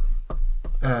 The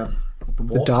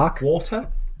dock?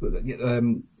 Water?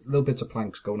 Little bits of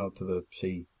planks going out to the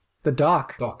sea. The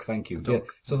dock. Dock, thank you. Yeah.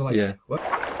 So they're like... Yeah. What?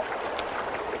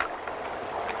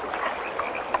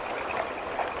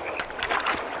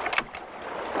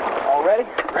 All ready?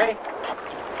 Ready.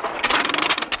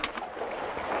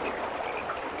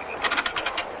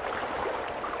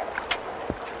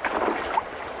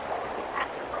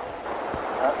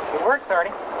 Good work, Sardi.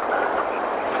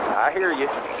 I hear you.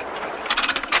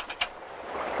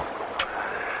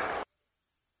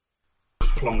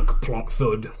 Plonk, plonk,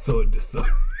 thud, thud, thud.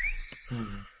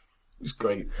 It's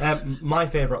great. My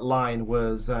favourite line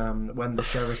was when the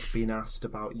sheriff's been asked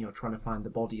about, trying to find the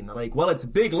body in the lake. Well, it's a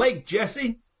big lake,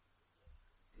 Jesse.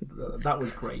 That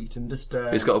was great, and just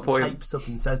he's got a point. Pipes up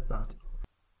and says that.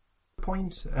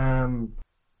 Point. There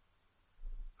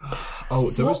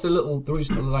is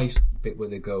the nice bit where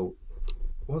they go,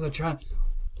 what are the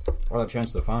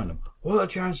chances to find them? What are the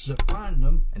chances of finding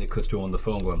them? And it cuts to him on the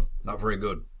phone going, not very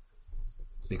good.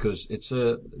 Because it's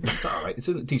alright. It's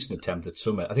a decent attempt at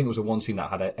some. I think it was a one scene that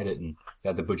had editing. They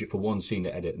had the budget for one scene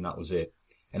to edit, and that was it.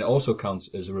 And it also counts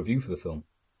as a review for the film.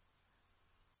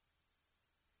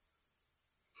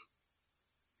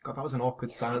 God, that was an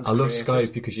awkward silence. I love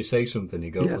Skype because you say something,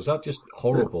 you go, was that just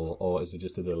horrible, or is it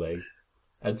just a delay?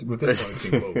 And with this one, I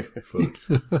think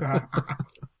both.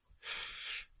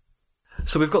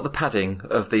 So we've got the padding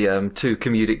of the 2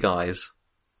 comedic guys.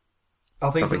 I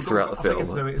think throughout the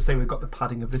film. Say we've got the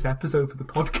padding of this episode for the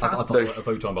podcast. I thought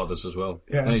you were talking about this as well.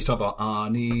 Yeah. And he's talking about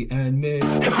Arnie and Mitch.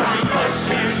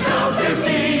 Monsters of the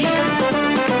sea,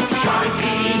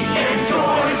 Sharky and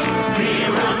George,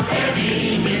 fear of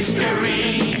heavy mystery.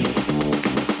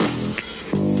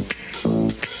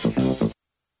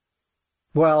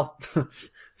 Well,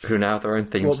 who now have their own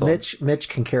theme song. Mitch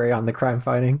can carry on the crime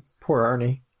fighting. Poor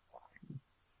Arnie.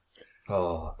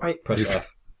 Oh, right. Press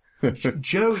F.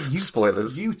 Joe,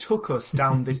 Spoilers. You took us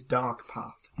down this dark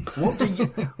path. What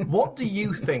do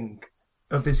you think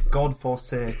of this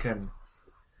godforsaken,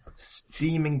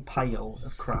 steaming pile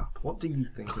of crap, what do you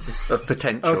think of this? Of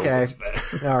potential. Okay.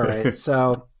 All right.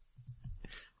 So,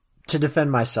 to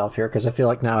defend myself here, because I feel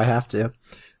like now I have to.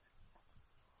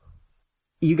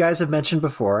 You guys have mentioned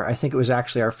before, I think it was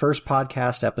actually our first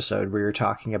podcast episode where you were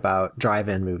talking about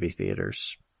drive-in movie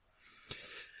theaters.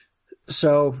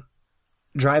 So,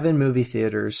 drive-in movie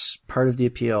theaters, part of the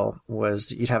appeal was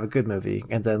that you'd have a good movie,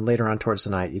 and then later on towards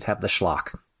the night, you'd have the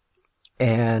schlock.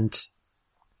 And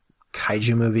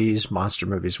kaiju movies, monster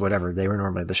movies, whatever, they were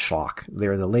normally the schlock. They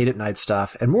were the late-at-night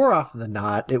stuff, and more often than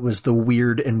not, it was the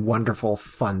weird and wonderful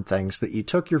fun things that you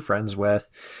took your friends with,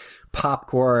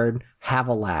 popcorn, have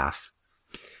a laugh.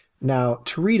 Now,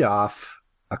 to read off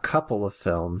a couple of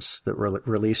films that were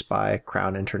released by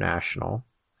Crown International,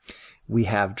 we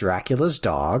have Dracula's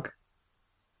Dog.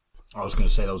 I was going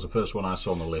to say that was the first one I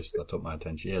saw on the list that took my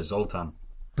attention. Yeah, Zoltan.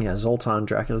 Yeah, Zoltan,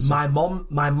 Dracula's Dog.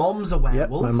 My mom's a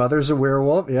werewolf. Yep, my mother's a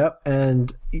werewolf, yep.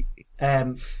 And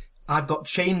I've got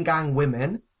Chain Gang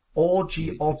Women,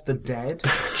 Orgy of the Dead.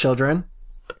 Children,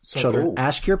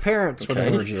 ask your parents what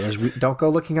an orgy is. Don't go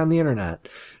looking on the internet.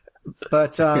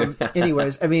 But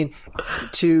anyways, I mean,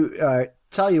 to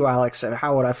tell you, Alex,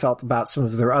 how what I felt about some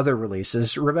of their other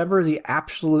releases, remember the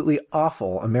absolutely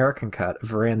awful American cut of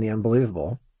Varan the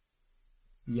Unbelievable?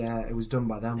 Yeah, it was done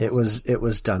by them. It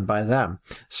was done by them.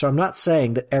 So I'm not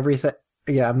saying that everything.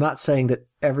 Yeah, I'm not saying that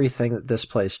everything that this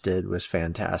place did was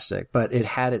fantastic, but it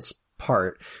had its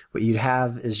part. What you'd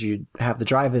have is you'd have the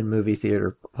drive-in movie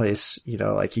theater place, you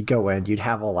know, like you'd go in, you'd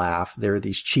have a laugh. There were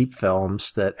these cheap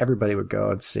films that everybody would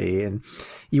go and see, and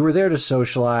you were there to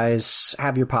socialize,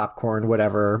 have your popcorn,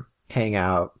 whatever, hang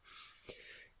out.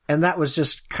 And that was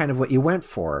just kind of what you went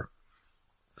for.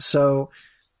 So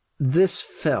this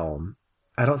film,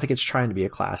 I don't think it's trying to be a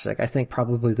classic. I think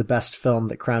probably the best film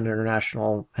that Crown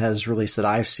International has released that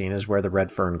I've seen is Where the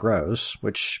Red Fern Grows,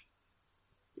 which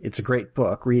it's a great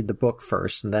book. Read the book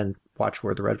first and then watch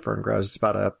Where the Red Fern Grows. It's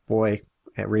about a boy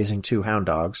raising 2 hound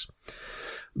dogs.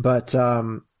 But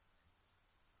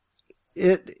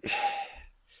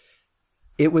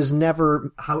it was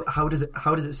never. How does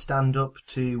it stand up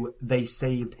to They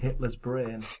Saved Hitler's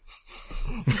Brain?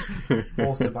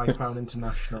 Also by Crown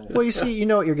International. Well, you see, you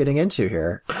know what you're getting into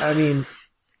here. I mean,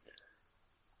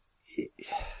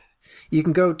 you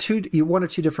can go one or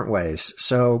two different ways.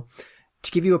 So,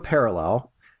 to give you a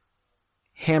parallel,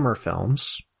 Hammer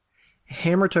Films.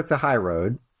 Hammer took the high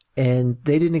road, and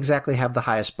they didn't exactly have the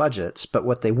highest budgets, but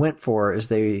what they went for is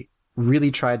they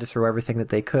really tried to throw everything that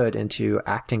they could into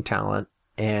acting talent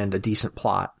and a decent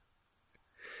plot.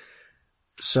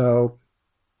 So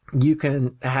you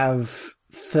can have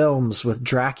films with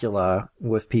Dracula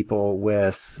with people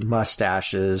with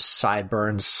mustaches,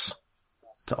 sideburns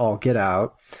to all get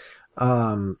out,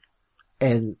 and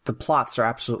the plots are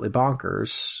absolutely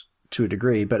bonkers to a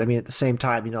degree, but I mean, at the same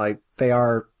time, you know, like they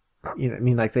are, you know, I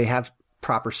mean, like they have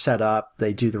proper setup,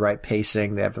 they do the right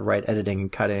pacing, they have the right editing and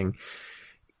cutting.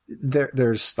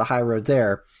 There's the high road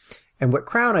there. And what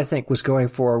Crown, I think, was going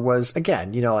for was,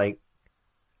 again, you know, like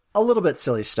a little bit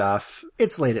silly stuff.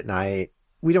 It's late at night.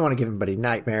 We don't want to give anybody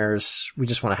nightmares. We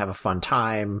just want to have a fun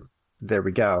time. There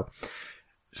we go.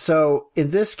 So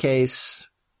in this case,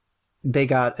 they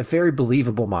got a very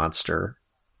believable monster.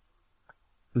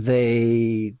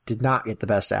 They did not get the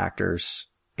best actors,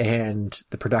 and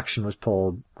the production was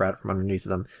pulled right from underneath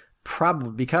them.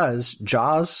 Probably because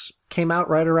Jaws came out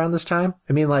right around this time.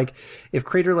 I mean, like, if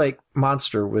Crater Lake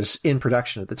Monster was in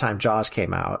production at the time Jaws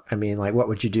came out, I mean, like, what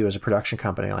would you do as a production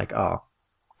company? Like, oh,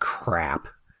 crap.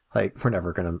 Like, we're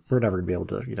never gonna be able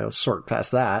to, you know, sort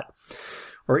past that.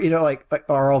 Or, you know, like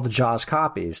are all the Jaws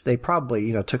copies. They probably,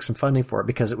 you know, took some funding for it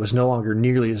because it was no longer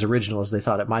nearly as original as they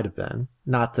thought it might have been.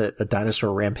 Not that a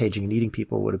dinosaur rampaging and eating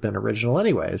people would have been original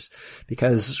anyways,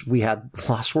 because we had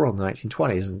Lost World in the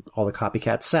 1920s and all the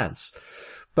copycats since.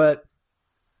 But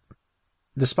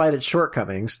despite its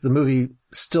shortcomings, the movie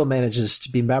still manages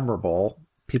to be memorable.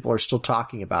 People are still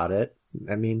talking about it.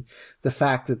 I mean, the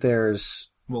fact that there's...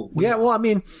 there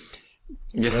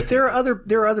are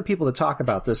other people that talk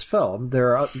about this film.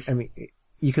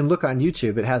 You can look on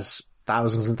YouTube. It has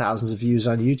thousands and thousands of views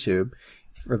on YouTube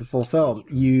for the full film.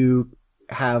 You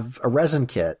have a resin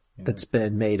kit that's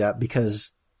been made up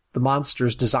because the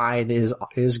monster's design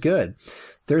is good.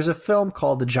 There's a film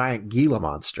called The Giant Gila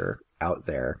Monster out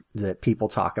there that people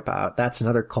talk about. That's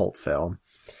another cult film,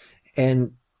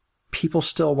 and people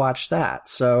still watch that.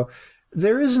 So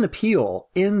there is an appeal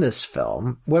in this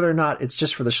film, whether or not it's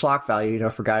just for the schlock value, you know,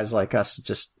 for guys like us to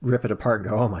just rip it apart and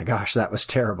go, oh my gosh, that was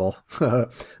terrible.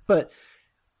 But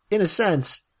in a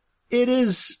sense, it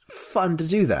is fun to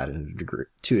do that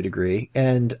to a degree.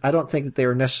 And I don't think that they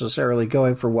were necessarily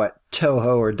going for what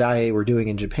Toho or Daiei were doing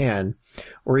in Japan,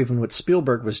 or even what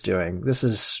Spielberg was doing. This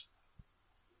is,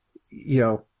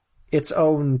 its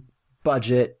own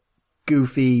budget,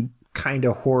 goofy kind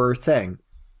of horror thing.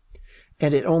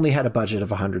 And it only had a budget of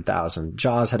 $100,000.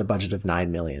 Jaws had a budget of $9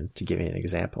 million, to give you an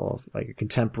example of like a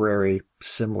contemporary,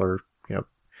 similar,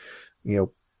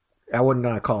 I wouldn't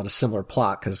want to call it a similar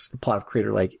plot because the plot of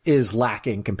Crater Lake is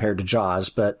lacking compared to Jaws,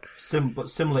 but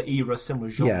similar era, similar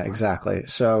genre. Yeah, exactly.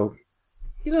 So,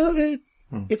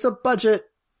 it's a budget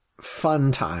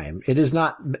fun time. It's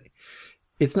not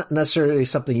necessarily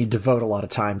something you devote a lot of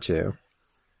time to,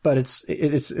 but it's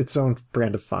its own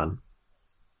brand of fun.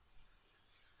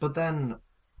 But then,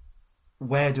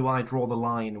 where do I draw the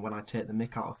line when I take the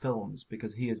mick out of films?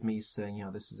 Because here's me saying,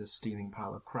 this is a steaming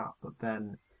pile of crap, but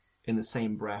then in the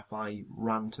same breath, I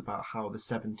rant about how the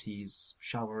 70s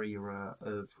shower era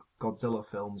of Godzilla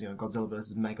films, Godzilla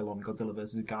vs. Megalon, Godzilla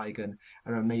vs. Gigan,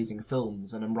 are amazing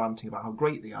films, and I'm ranting about how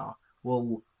great they are.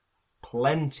 Well,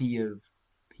 plenty of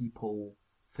people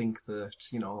think that,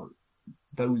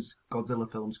 those Godzilla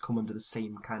films come under the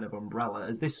same kind of umbrella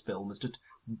as this film, as just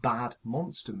bad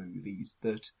monster movies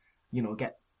that,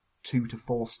 get 2 to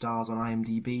 4 stars on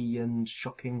IMDb and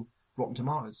shocking Rotten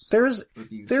Tomatoes. There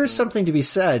is something to be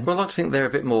said. Well, I think they're a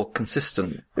bit more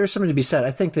consistent. There's something to be said.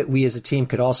 I think that we as a team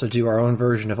could also do our own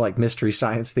version of like Mystery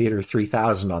Science Theater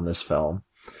 3000 on this film.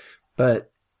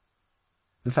 But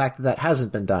the fact that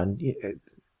hasn't been done,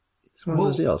 it's one of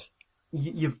those deals.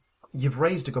 You've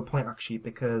raised a good point, actually,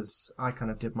 because I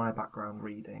kind of did my background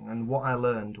reading, and what I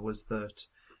learned was that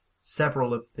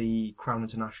several of the Crown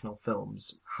International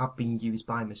films have been used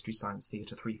by Mystery Science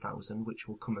Theater 3000, which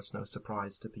will come as no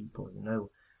surprise to people who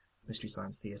know Mystery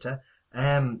Science Theater.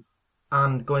 And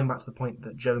going back to the point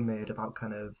that Joe made about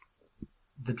kind of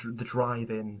the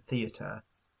drive-in theatre,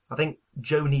 I think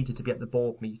Joe needed to be at the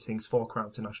board meetings for Crown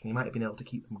International. He might have been able to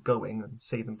keep them going and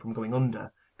save them from going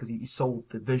under, because he sold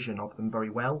the vision of them very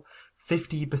well.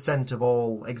 50% of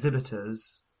all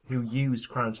exhibitors who used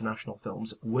Crown International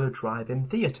films were drive-in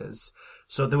theatres.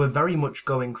 So they were very much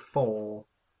going for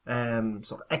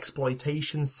sort of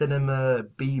exploitation cinema,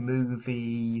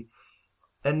 B-movie,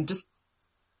 and just,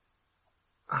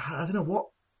 I don't know what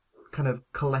kind of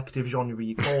collective genre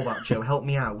you call that, Joe. Help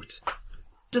me out.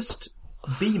 Just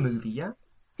B-movie, yeah?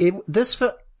 Just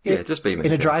B-movie.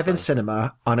 In a drive-in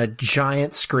cinema, on a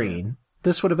giant screen,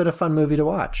 this would have been a fun movie to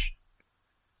watch.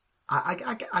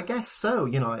 I guess so.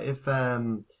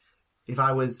 If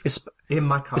I was in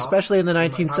my car, especially in the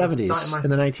 1970s, in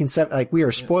the 1970s, like we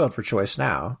are spoiled for choice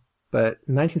now, but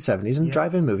in the 1970s, in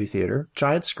drive-in movie theater,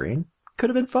 giant screen, could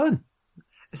have been fun.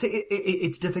 See,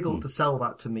 it's difficult to sell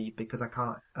that to me because I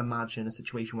can't imagine a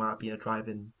situation where I'd be in a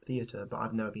drive-in theater, but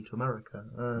I've never been to America.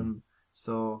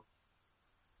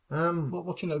 Well,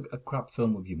 watching a crap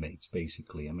film with your mates,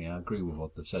 basically. I mean, I agree with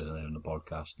what they've said earlier in the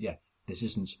podcast. Yeah, this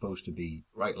isn't supposed to be,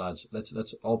 right, lads,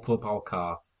 let's all pull up our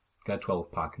car, get a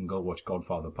 12-pack and go watch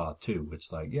Godfather Part 2.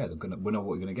 It's like, yeah, we know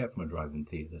what you're going to get from a drive-in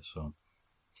theatre, so.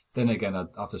 Then again, I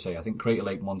have to say, I think Crater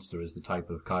Lake Monster is the type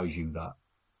of kaiju that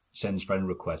sends friend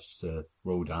requests to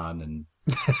Rodan and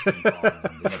they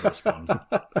never respond.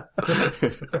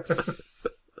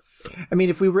 I mean,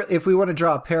 if we want to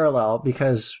draw a parallel,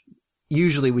 because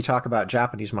usually we talk about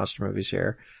Japanese monster movies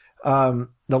here, The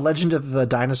Legend of the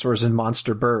Dinosaurs and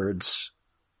Monster Birds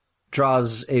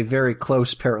draws a very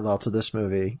close parallel to this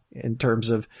movie in terms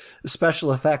of the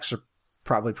special effects are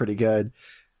probably pretty good.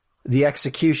 The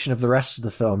execution of the rest of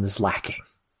the film is lacking.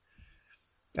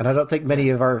 And I don't think many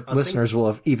of our listeners will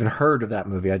have even heard of that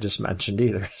movie I just mentioned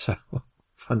either. So,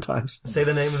 fun times. Say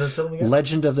the name of the film again.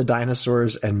 Legend of the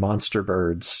Dinosaurs and Monster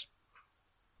Birds.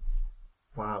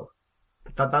 Wow.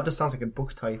 That just sounds like a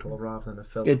book title rather than a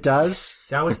film. It does?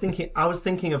 See, I was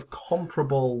thinking of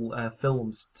comparable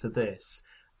films to this,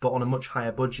 but on a much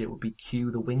higher budget would be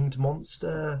Q the Winged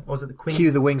Monster. Or was it the Queen?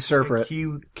 Q the Winged Serpent.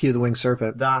 Q the Winged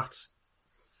Serpent. That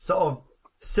sort of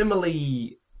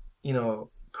similarly,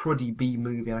 cruddy B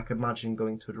movie. I could imagine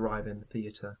going to a drive-in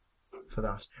theatre for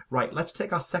that. Right, let's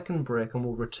take our second break and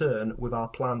we'll return with our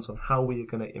plans on how we are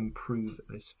going to improve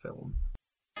this film.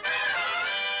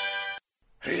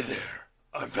 Hey there,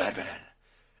 I'm Batman,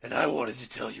 and I wanted to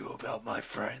tell you about my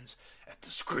friends at the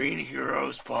Screen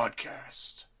Heroes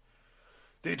podcast.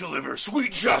 They deliver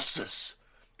sweet justice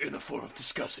in the form of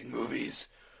discussing movies,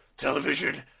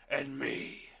 television, and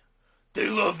me. They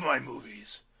love my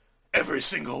movies, every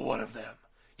single one of them.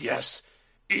 Yes,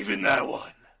 even that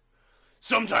one.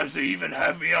 Sometimes they even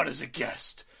have me on as a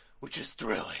guest, which is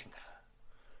thrilling.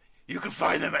 You can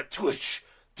find them at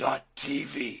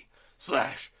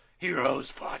twitch.tv/heroescast.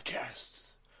 Heroes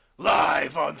Podcasts,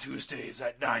 live on Tuesdays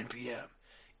at 9 p.m.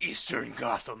 Eastern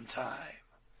Gotham time.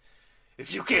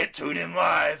 If you can't tune in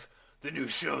live, the new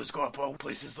shows go up on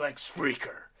places like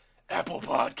Spreaker, Apple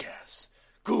Podcasts,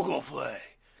 Google Play,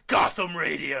 Gotham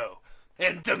Radio,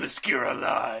 and Themyscira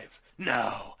Live.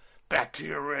 Now, back to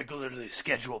your regularly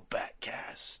scheduled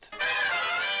Batcast.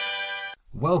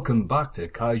 Welcome back to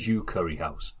Kaiju Curry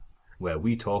House, where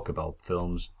we talk about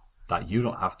films that you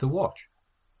don't have to watch.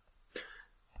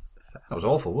 That was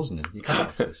awful, wasn't it? You can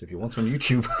watch this if you want on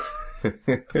YouTube.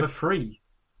 For free.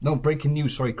 No, breaking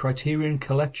news, sorry. Criterion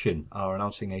Collection are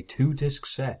announcing a 2-disc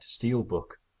set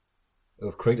steelbook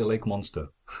of Crater Lake Monster.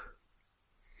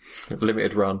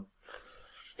 Limited run.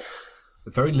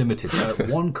 Very limited.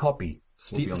 One copy.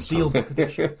 Steelbook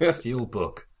edition.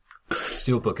 Steelbook.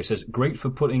 Steelbook. It says, great for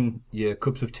putting your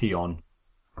cups of tea on,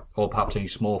 or perhaps any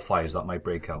small fires that might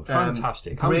break out.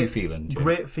 Fantastic. How are you feeling, Jim?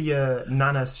 Great for your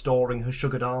nana storing her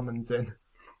sugared almonds in.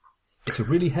 It's a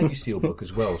really heavy steelbook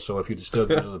as well, so if you're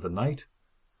disturbed in the middle of the night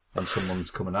and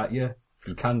someone's coming at you,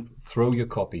 you can throw your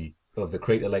copy of the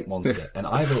Crater Lake Monster, and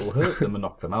either it'll hurt them and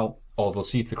knock them out, or they'll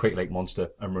see the Crater Lake Monster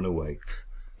and run away.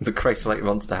 The Crater Lake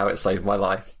Monster, how it saved my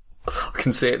life. I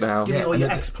can see it now. Give me all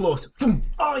your X-Plus.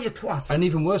 Oh, you twat. And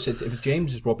even worse, if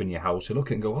James is robbing your house, he'll look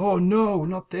at it and go, oh no,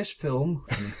 not this film.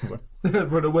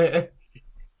 Run away.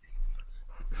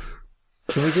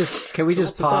 Can we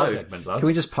just pause? Can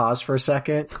we just pause for a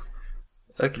second?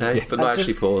 Okay, yeah, but not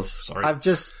actually pause. Sorry.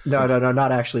 No,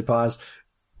 not actually pause.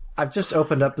 I've just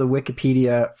opened up the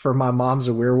Wikipedia for My Mom's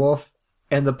a Werewolf,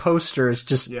 and the poster is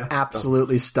just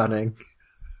absolutely stunning.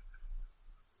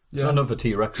 It's not enough for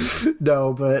T-Rex.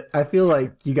 No, but I feel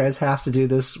like you guys have to do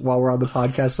this while we're on the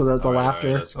podcast so that the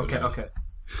laughter... Right, okay.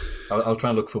 I was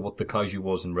trying to look for what the kaiju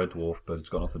was in Red Dwarf, but it's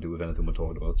got nothing to do with anything we're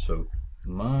talking about. So,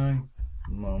 my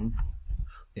mum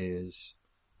is...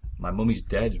 My mummy's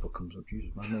dead is what comes up.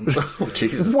 Jesus, my mum. Oh,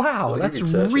 Jesus. Wow, that's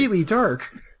really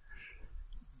dark.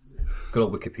 Good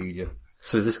old Wikipedia.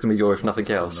 So is this going to be your if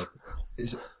nothing else?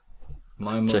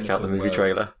 Check out the movie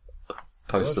trailer.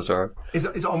 Post as well. Is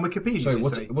it on Wikipedia?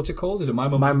 Sorry, what's it called? Is it My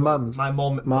Mum? My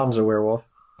mom's a werewolf.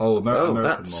 Oh, American Mum.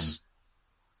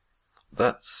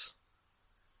 That's...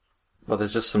 Well,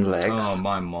 there's just some legs. Oh,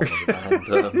 my mum.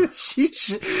 And,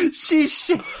 she's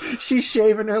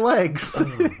shaving her legs.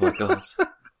 Oh my god.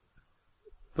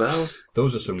 Well,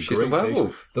 those are some she's great a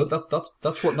werewolf. Faces.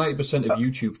 That's what 90% of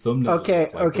YouTube thumbnails.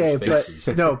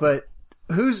 Okay, but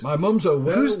who's my mum's a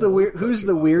werewolf. Who's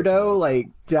the weirdo like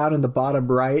down in the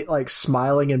bottom right, like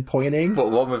smiling and pointing?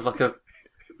 What one with like a?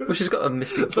 Well, she's got a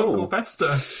mystic ball. Uncle Fester.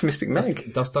 It's Mystic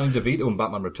Meg. That's Danny DeVito in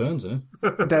Batman Returns, isn't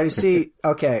it? Now you see,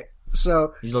 okay,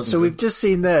 so we've just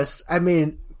seen this. I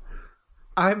mean,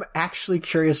 I'm actually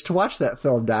curious to watch that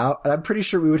film now, and I'm pretty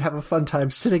sure we would have a fun time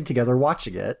sitting together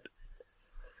watching it.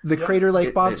 The Crater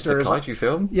Lake Monsters. It's a kaiju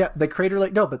film? Yeah, the Crater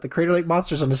Lake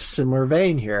Monsters on a similar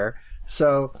vein here.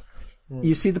 So,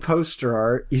 you see the poster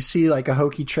art, you see like a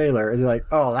hokey trailer, and you're like,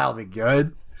 oh, that'll be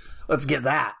good. Let's get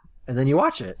that. And then you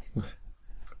watch it.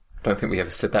 Don't think we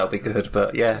ever said that'll be good,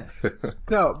 but yeah.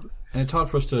 No. And it's hard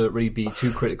for us to really be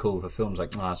too critical of a film.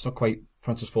 Like, it's not quite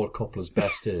Francis Ford Coppola's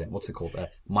best, is it? What's it called?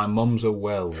 My Mum's a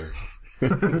Werewolf. I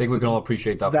think we can all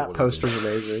appreciate that. That poster's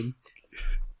amazing.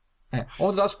 I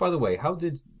wanted to ask, by the way, how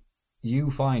did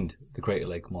you find the Crater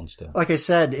Lake Monster? Like I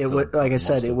said, it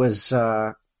was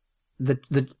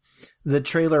the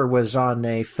trailer was on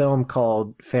a film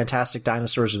called Fantastic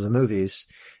Dinosaurs of the Movies,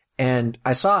 and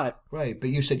I saw it. Right,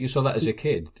 but you said you saw that as a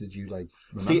kid. Did you remember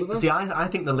that? See, I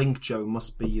think the link, Joe,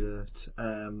 must be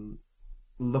that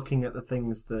looking at the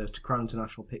things that Crown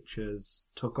International Pictures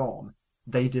took on,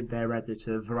 they did their edit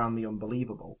of Around the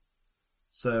Unbelievable.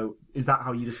 So, is that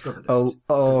how you discovered it?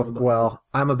 Well,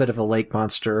 I'm a bit of a lake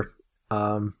monster,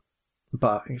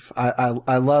 but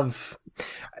I love.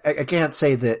 I can't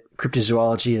say that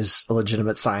cryptozoology is a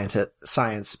legitimate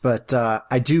science, but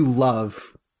I do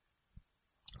love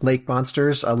lake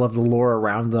monsters. I love the lore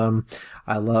around them.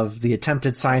 I love the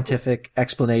attempted scientific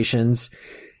explanations,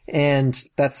 and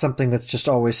that's something that's just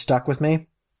always stuck with me.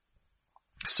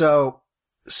 So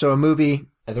a movie.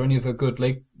 Are there any other good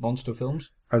lake monster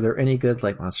films? Are there any good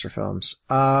lake monster films?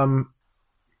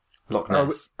 Loch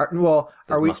Ness.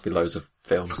 There must be loads of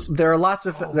films. There are lots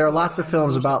of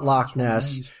films about Loch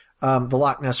Ness. The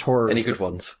Loch Ness Horror. Any good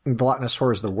ones? The Loch Ness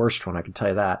Horror is the worst one, I can tell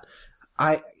you that.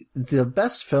 The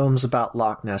best films about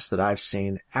Loch Ness that I've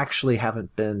seen actually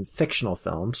haven't been fictional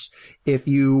films. If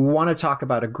you want to talk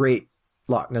about a great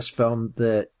Loch Ness film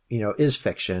that, is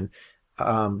fiction,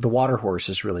 The Water Horse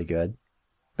is really good.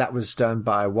 That was done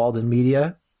by Walden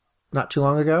Media not too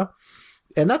long ago.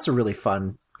 And that's a really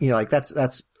fun,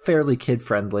 that's fairly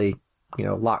kid-friendly,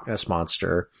 Loch Ness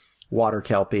Monster, water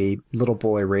kelpie, little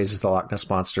boy raises the Loch Ness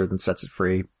Monster, then sets it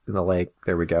free in the lake.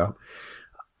 There we go.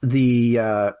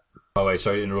 Oh, wait,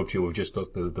 sorry to interrupt you. We've just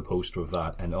got the poster of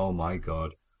that, and oh my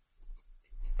god.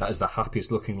 That is the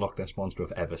happiest looking Loch Ness Monster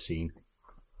I've ever seen.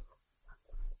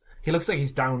 He looks like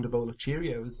he's downed a bowl of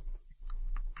Cheerios.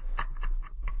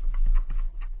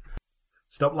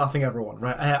 Stop laughing, everyone.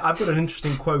 Right, I've got an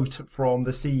interesting quote from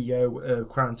the CEO of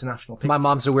Crown International Pictures. My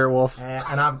mom's a werewolf.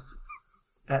 And I've...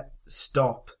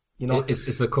 stop.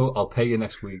 It's the quote, I'll pay you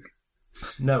next week.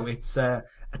 No, it's a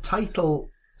title...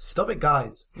 Stop it,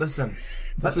 guys. Listen.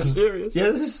 This is serious.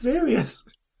 Yeah, this is serious.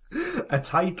 A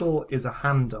title is a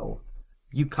handle.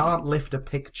 You can't lift a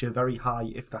picture very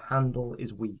high if the handle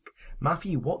is weak.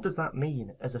 Matthew, what does that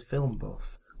mean as a film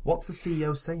buff? What's the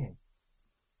CEO saying?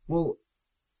 Well,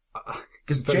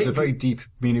 because there's a very deep,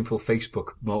 meaningful Facebook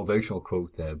motivational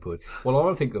quote there, but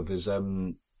all I think of is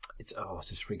what's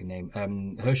his freaking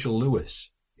name? Herschel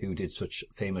Lewis, who did such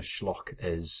famous schlock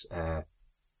as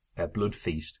Blood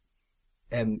Feast.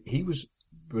 He was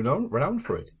renowned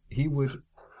for it.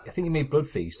 I think he made Blood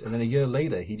Feast, and then a year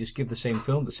later, he just gave the same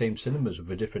film to same cinemas with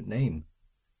a different name.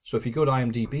 So if you go to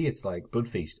IMDb, it's like Blood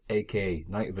Feast, a.k.a.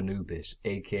 Night of Anubis,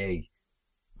 a.k.a.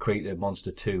 Create a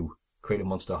Monster 2, Create a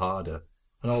Monster Harder,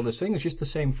 and all this thing is just the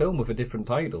same film with a different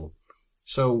title.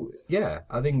 So, yeah,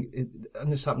 I think,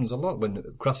 and this happens a lot when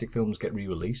classic films get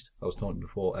re-released. I was talking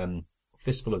before,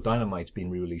 Fistful of Dynamite's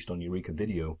been re-released on Eureka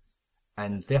Video,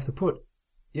 and they have to put,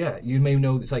 you may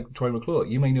know, it's like Troy McClure,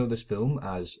 you may know this film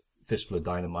as Fistful of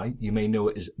Dynamite, you may know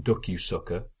it as Duck You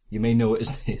Sucker, you may know it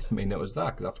as this, you may know it as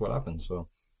that, because that's what happens, so.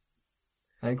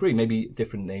 I agree, maybe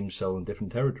different names sell in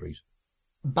different territories.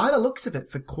 By the looks of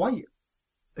it, for quite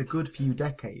a good few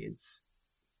decades,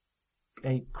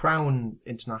 a Crown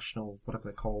International, whatever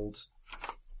they're called.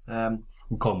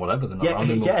 We'll call them whatever, they're not around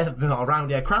anymore. Yeah, they're not around.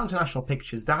 Yeah, Crown International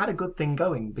Pictures, they had a good thing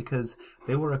going because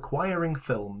they were acquiring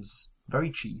films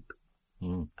very cheap,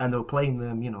 and they were playing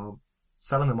them,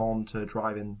 selling them on to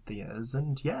drive-in theatres,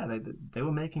 and they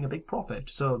were making a big profit.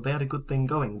 So they had a good thing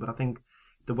going, but I think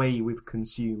the way we've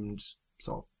consumed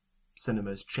sort of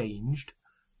cinemas changed.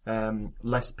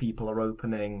 Less people are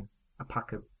opening a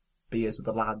pack of beers with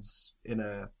the lads in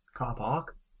a car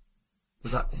park.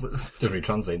 Doesn't really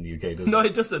translate in the UK, does it? No,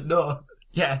 it doesn't, no.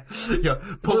 Yeah.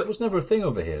 It was never a thing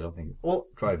over here, I don't think. Well,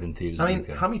 drive-in theatres I mean, in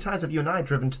the UK. how many times have you and I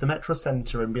driven to the Metro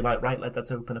Centre and be like, right,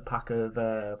 let's open a pack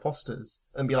of Fosters,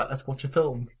 and be like, let's watch a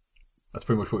film? That's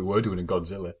pretty much what we were doing in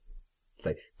Godzilla. It's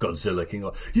like, Godzilla King,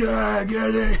 like, yeah,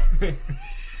 get it!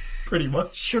 Pretty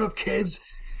much. Shut up, kids!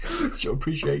 Show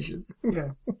appreciation.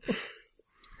 Yeah.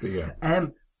 But yeah.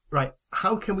 Right,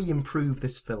 how can we improve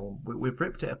this film? We've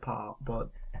ripped it apart, but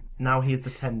now here's the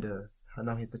tender.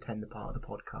 Now here's the tender part of the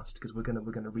podcast, because we're gonna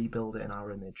rebuild it in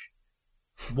our image.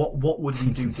 What would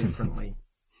we do differently?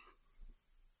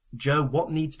 Joe, what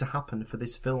needs to happen for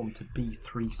this film to be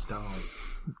 3 stars?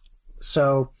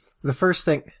 So, the first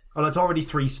thing... Oh, it's already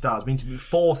 3 stars. We need to be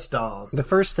 4 stars. The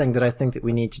first thing that I think that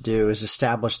we need to do is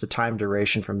establish the time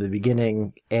duration from the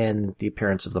beginning and the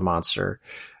appearance of the monster.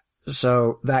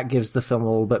 So that gives the film a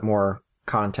little bit more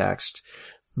context.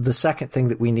 The second thing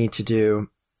that we need to do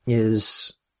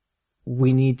is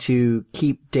we need to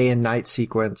keep day and night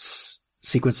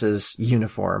sequences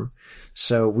uniform.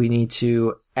 So we need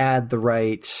to add the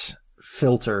right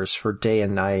filters for day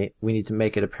and night. We need to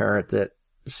make it apparent that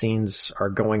scenes are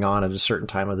going on at a certain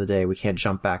time of the day. We can't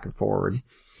jump back and forward.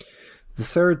 The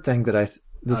third thing that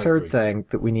thing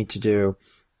that we need to do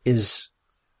is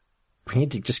we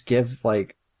need to just give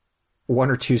like 1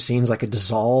 or 2 scenes like a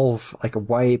dissolve, like a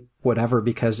wipe, whatever,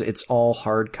 because it's all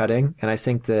hard cutting. And I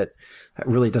think that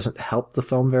really doesn't help the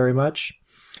film very much.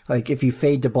 Like if you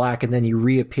fade to black and then you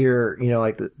reappear,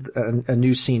 like a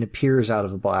new scene appears out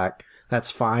of the black,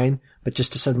 that's fine. But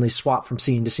just to suddenly swap from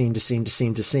scene to scene to scene to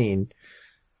scene to scene,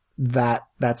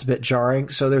 that's a bit jarring.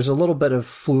 So there's a little bit of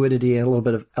fluidity and a little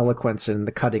bit of eloquence in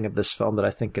the cutting of this film that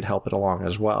I think could help it along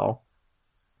as well.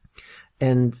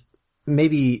 And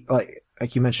maybe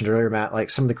like you mentioned earlier, Matt,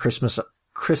 like some of the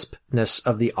crispness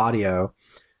of the audio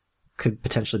could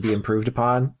potentially be improved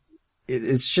upon.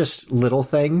 It's just little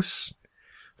things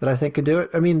that I think could do it.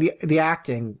 I mean, the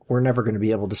acting, we're never going to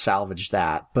be able to salvage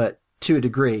that, but to a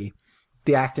degree,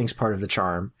 the acting's part of the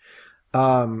charm.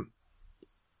 The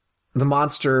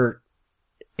monster,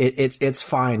 it's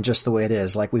fine just the way it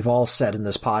is. Like we've all said in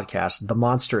this podcast, the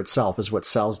monster itself is what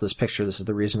sells this picture. This is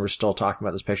the reason we're still talking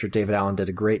about this picture. David Allen did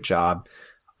a great job.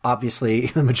 Obviously,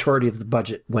 the majority of the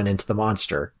budget went into the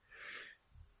monster.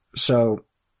 So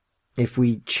if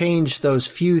we change those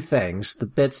few things, the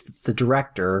bits that the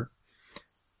director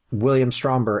William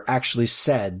Stromberg actually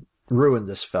said ruined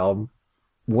this film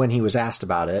when he was asked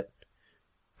about it.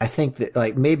 I think that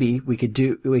like maybe we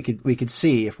could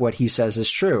see if what he says is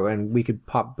true, and we could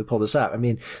pull this up. I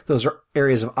mean, those are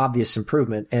areas of obvious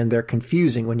improvement, and they're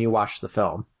confusing when you watch the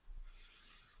film.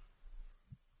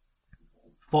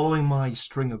 Following my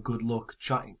string of good luck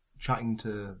chatting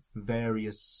to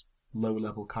various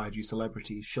low-level kaiju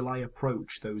celebrities, shall I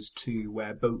approach those two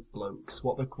boat blokes?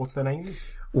 What's their names?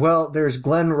 Well, there's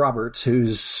Glenn Roberts,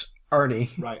 who's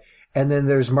Arnie. Right. And then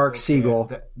there's Mark Siegel.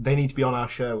 They need to be on our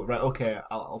show. Right, okay,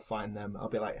 I'll find them. I'll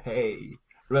be like, hey,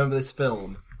 remember this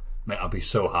film? Mate, I'll be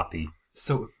so happy.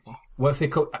 So, what if they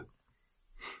cut...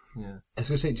 Yeah. I was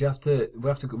going to say, we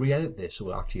have to re-edit this,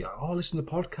 or actually, listen to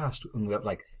the podcast, and we're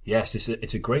like, yes,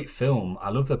 it's a great film. I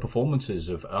love the performances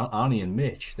of Arnie and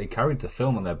Mitch. They carried the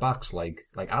film on their backs like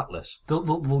Atlas.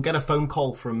 They'll get a phone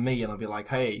call from me, and I'll be like,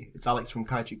 hey, it's Alex from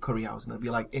Kaiju Curry House, and I'll be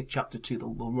like, It Chapter 2,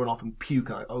 they'll run off and puke,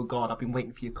 like, oh god, I've been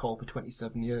waiting for your call for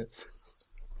 27 years.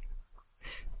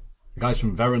 The guys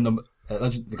from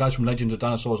the guys from Legend of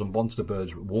Dinosaurs and Monster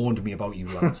Birds warned me about you,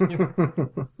 lads.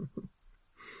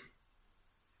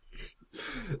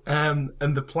 And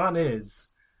the plan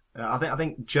is, I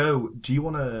think Joe, do you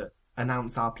want to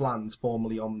announce our plans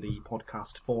formally on the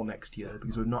podcast for next year?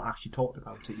 Because we've not actually talked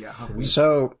about it yet, have we?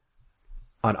 So,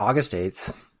 on August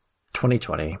 8th,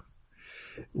 2020,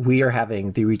 we are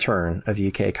having the return of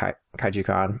UK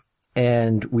KaijuCon,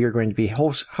 and we are going to be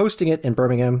hosting it in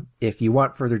Birmingham. If you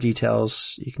want further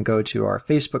details, you can go to our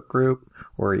Facebook group,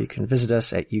 or you can visit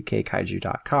us at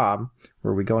ukkaiju.com,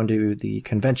 where we go into the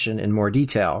convention in more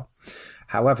detail.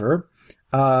 However,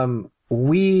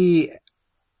 we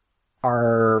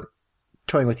are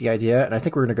toying with the idea, and I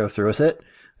think we're going to go through with it,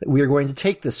 that we are going to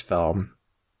take this film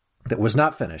that was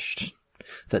not finished,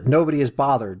 that nobody has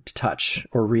bothered to touch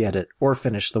or re-edit or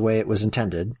finish the way it was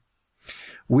intended.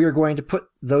 We are going to put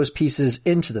those pieces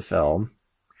into the film,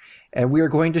 and we are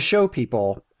going to show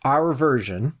people our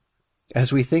version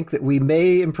as we think that we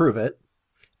may improve it,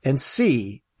 and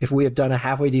see if we have done a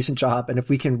halfway decent job and if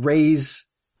we can raise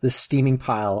the steaming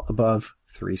pile above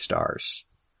 3 stars.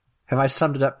 Have I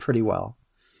summed it up pretty well?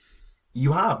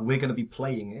 You have. We're going to be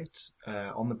playing it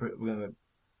we're going to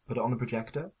put it on the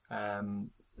projector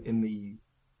in the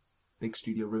big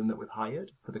studio room that we've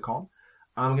hired for the con.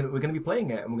 And we're going to be playing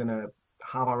it, and we're going to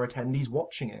have our attendees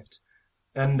watching it.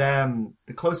 And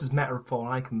the closest metaphor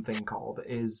I can think of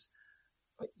is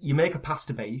you make a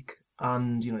pasta bake,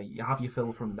 and you have your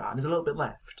fill from that, and there's a little bit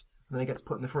left, and then it gets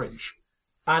put in the fridge.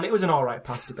 And it was an alright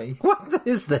pasta bake. What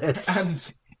is this?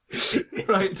 And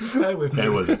right, just bear with me.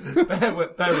 Bear with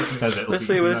me. Let's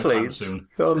see where this leads. And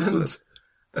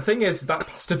the thing is, that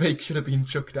pasta bake should have been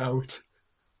chucked out.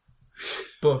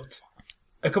 But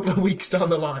a couple of weeks down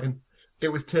the line, it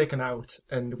was taken out,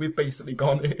 and we've basically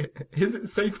gone, is it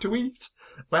safe to eat?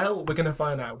 Well, we're going to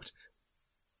find out.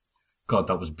 God,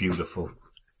 that was beautiful.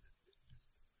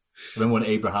 Remember when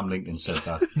Abraham Lincoln said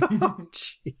that? Oh,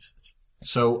 Jesus.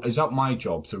 So, is that my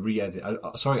job to re-edit?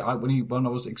 When I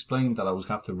was explained that I was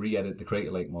going to have to re-edit the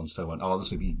Crater Lake Monster, I went,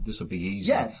 this will be easy.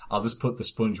 Yeah. I'll just put the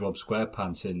SpongeBob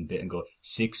SquarePants in bit and go,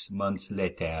 6 months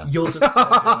later. You'll just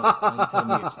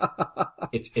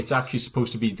it's actually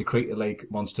supposed to be the Crater Lake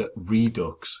Monster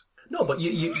Redux. No, but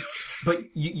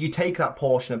you take that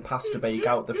portion of pasta bake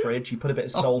out the fridge, you put a bit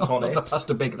of salt on it. The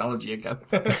pasta bake analogy again.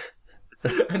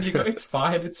 And you go, it's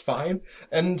fine.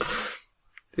 And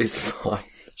it's fine.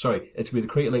 Sorry, it's with the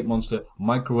Crater Lake Monster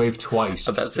microwave twice.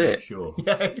 Oh, that's it. Sure.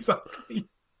 Yeah, exactly.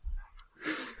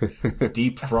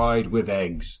 Deep fried with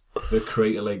eggs. The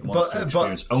Crater Lake Monster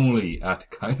experience only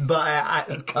at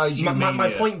Kaiju Mania.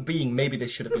 My point being, maybe this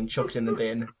should have been chucked in the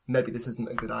bin. Maybe this isn't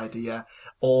a good idea.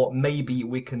 Or maybe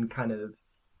we can kind of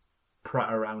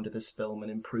prat around with this film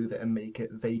and improve it and make it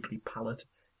vaguely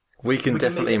palatable. We can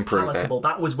definitely improve palatable. it.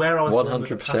 That was where I was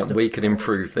 100% we can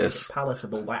improve this.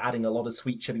 Palatable by adding a lot of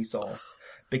sweet chili sauce.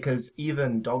 Because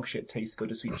even dog shit tastes good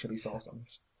with sweet chili sauce.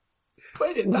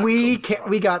 We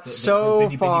got so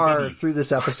far through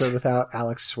this episode without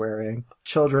Alex swearing.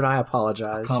 Children, I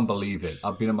apologize. I can't believe it.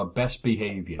 I've been on my best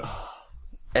behaviour.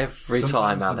 Every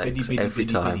time, Alex. Every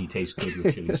time. Biddy tastes good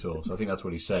with chili sauce. I think that's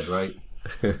what he said, right?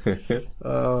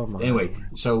 Oh my. Anyway,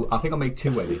 so I think I'll make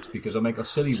 2 edits, because I'll make a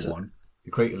silly one,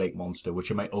 the Crater Lake Monster,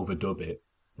 which I might overdub it.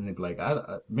 And they'd be like,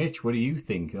 Mitch, what do you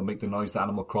think? I'll make the noise that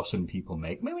Animal Crossing people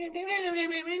make.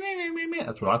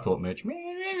 That's what I thought, Mitch.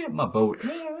 My boat.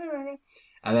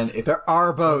 And then if there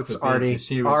are boats, Artie.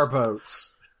 Our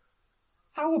boats.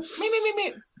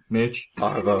 Mitch.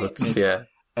 Our boats, yeah.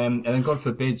 And then God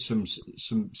forbid some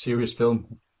serious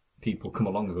film people come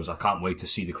along and goes, I can't wait to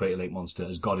see the Crater Lake Monster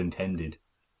as God intended.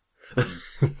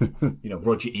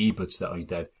 Roger Ebert's that he's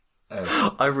dead.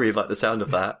 I really like the sound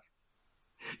of that.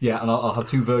 Yeah, and I'll have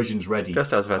two versions ready. That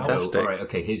sounds fantastic. All right,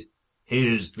 okay,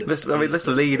 here's the... Let's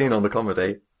lean in on the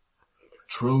comedy.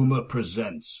 Troma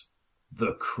presents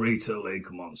The Crater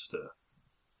Lake Monster.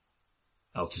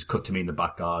 I'll just cut to me in the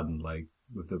back garden, like,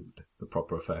 with the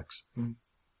proper effects.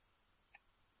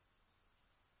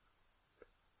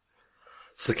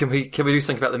 So can we do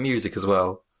something about the music as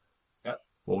well? Yeah.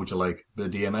 What would you like? The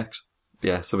DMX?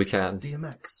 Yeah, so we can.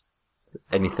 DMX.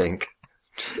 Anything.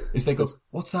 It's they go,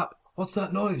 what's that? What's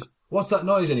that noise? What's that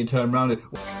noise? And he turned around and...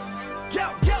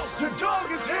 the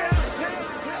dog is here!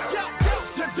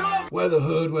 The dog! Where the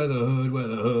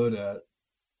hood at?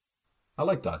 I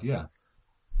like that, yeah.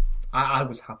 I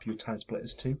was happy with Time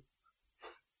Splitters too.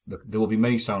 Look, there will be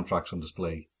many soundtracks on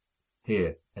display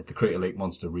here at the Crater Lake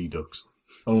Monster Redux.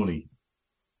 Only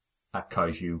at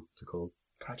Kaiju, what's it called?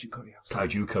 Kaiju Curryhouse.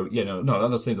 Kaiju Curry. Yeah, no,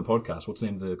 that's the name of the podcast. What's the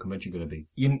name of the convention going to be?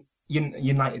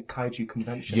 United Kaiju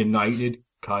Convention. United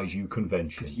Kaiju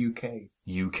Convention. It's UK.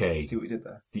 See what we did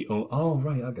there? Oh,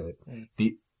 right, I get it. Yeah.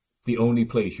 The only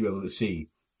place you're able to see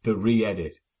the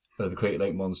re-edit of the Crater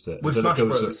Lake Monster. With Smash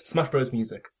Bros. Smash Bros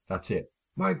music. That's it.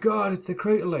 My God, it's the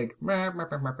Crater Lake.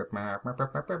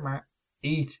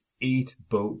 Eat,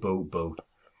 boat.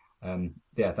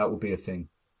 Yeah, that would be a thing.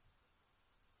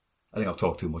 I think I've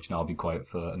talked too much now. I'll be quiet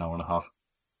for an hour and a half.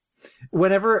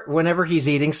 Whenever he's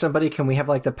eating somebody, can we have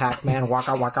like the Pac-Man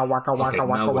waka waka waka waka okay,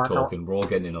 waka now we're waka? talking. We're all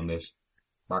getting in on this.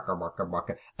 Waka waka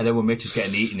waka. And then when Mitch is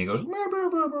getting eaten, he goes.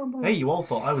 Hey, you all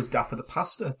thought I was daft for the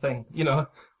pasta thing, you know?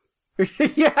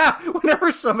 Yeah.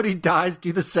 Whenever somebody dies,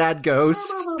 do the sad ghost.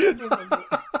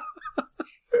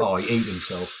 Oh, he ate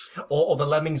himself. Or the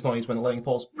lemmings noise when a lemming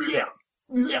falls. Yeah.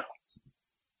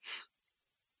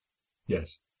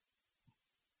 Yes.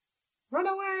 Run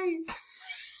away!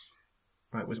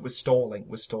 Right, we're stalling.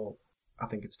 I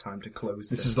think it's time to close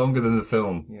this. This is longer than the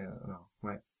film. Yeah, no,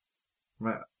 right.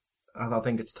 I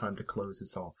think it's time to close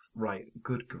this off. Right,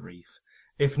 good grief.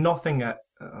 If nothing, I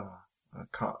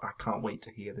can't wait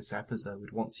to hear this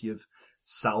episode once you've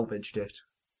salvaged it.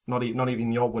 Not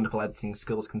even your wonderful editing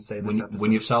skills can save this episode.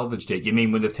 When you've salvaged it, you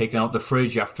mean when they've taken out the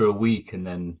fridge after a week and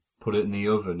then put it in the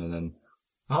oven and then...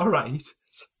 All right.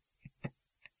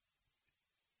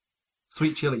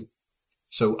 Sweet chili.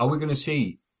 So are we going to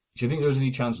see, do you think there's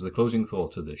any chance, the closing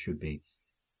thought of this should be,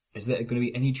 is there going to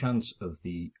be any chance of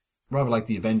the, rather like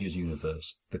the Avengers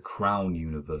universe, the Crown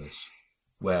universe,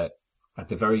 where at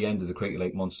the very end of the Crater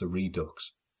Lake Monster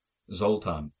Redux,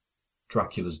 Zoltan,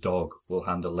 Dracula's dog, will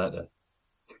hand a letter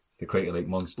to the Crater Lake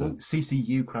Monster. Ooh,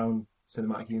 CCU, Crown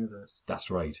Cinematic Universe. That's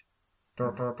right.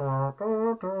 And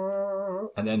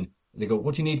then they go,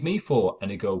 what do you need me for?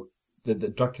 And they go, the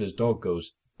Dracula's dog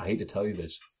goes, I hate to tell you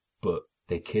this, but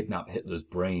they kidnap Hitler's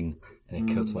brain, and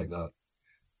it cuts like that.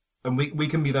 And we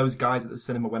can be those guys at the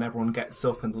cinema when everyone gets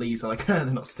up and leaves, like, they're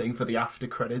not staying for the after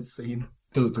credits scene.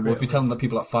 Dude, we'll be telling the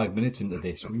people at 5 minutes into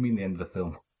this. What do you mean the end of the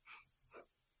film?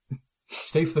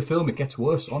 Stay for the film, it gets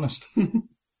worse, honest.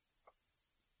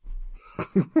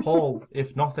 Paul,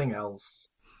 if nothing else.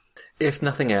 If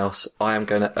nothing else, I am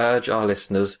going to urge our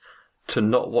listeners to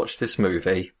not watch this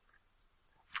movie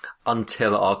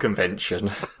until our convention,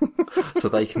 so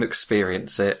they can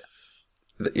experience it,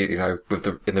 you know,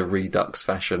 in the Redux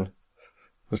fashion.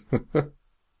 I'm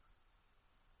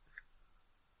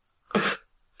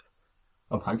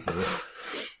hyped for this.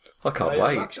 I can't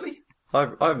wait. Actually,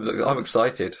 I'm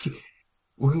excited.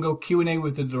 We can go Q&A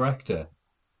with the director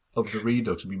of the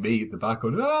Redux. It'll be me at the back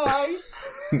going, hi!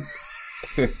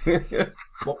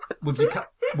 What, with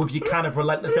your kind of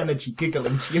relentless energy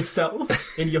giggling to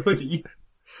yourself in your hoodie.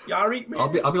 I'll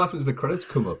be laughing as the credits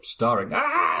come up, starring,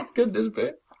 goodness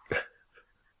bit.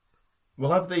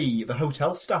 We'll have the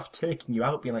hotel staff taking you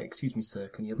out, being like, excuse me, sir,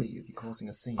 can you leave? You're causing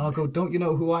a scene. I'll go, don't you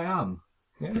know who I am?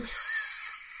 Yeah.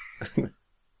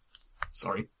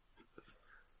 Sorry.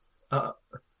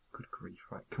 Good grief,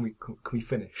 right. Can we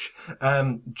finish?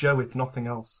 Joe, if nothing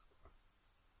else.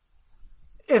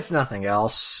 If nothing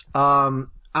else,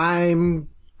 I'm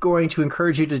going to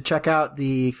encourage you to check out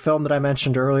the film that I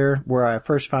mentioned earlier, where I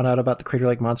first found out about the Crater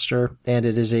Lake Monster, and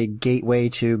it is a gateway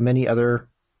to many other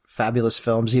fabulous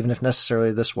films, even if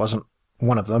necessarily this wasn't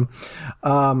one of them.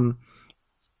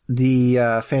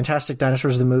 The Fantastic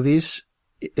Dinosaurs, the movies,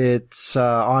 it's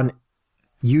on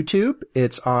YouTube,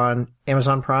 it's on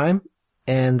Amazon Prime,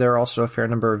 and there are also a fair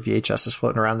number of VHSs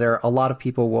floating around there. A lot of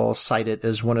people will cite it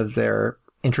as one of their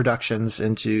introductions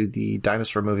into the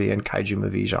dinosaur movie and kaiju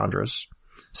movie genres.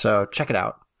 So check it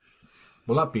out.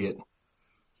 Will that be at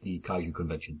the Kaiju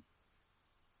Convention?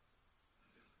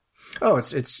 Oh,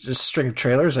 it's just a string of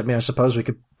trailers. I mean, I suppose we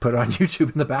could put it on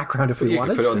YouTube in the background if we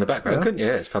wanted. You could put it on the background, couldn't you?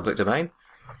 Yeah, it's public domain.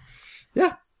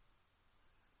 Yeah.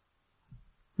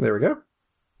 There we go.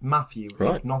 Matthew,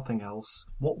 Right. if nothing else,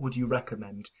 what would you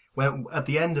recommend? Well, at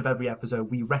the end of every episode,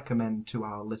 we recommend to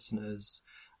our listeners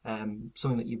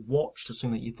something that you've watched or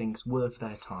something that you think's worth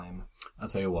their time. I'll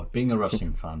tell you what, being a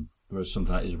wrestling fan, there is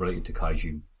something that is related to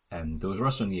kaiju. There was a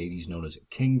wrestler in the 80s known as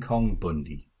King Kong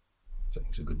Bundy, which I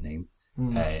think is a good name.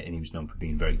 And he was known for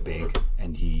being very big,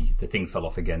 and the thing fell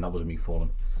off again. That wasn't me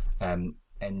falling. And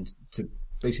to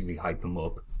basically hype him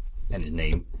up and his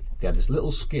name, they had this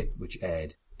little skit which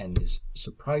aired, and this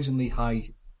surprisingly high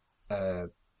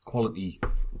quality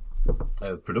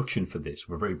production for this,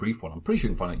 for a very brief one. I'm pretty sure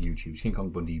you can find it on YouTube. King Kong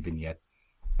Bundy vignette,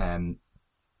 and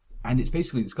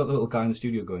it's got the little guy in the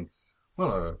studio going,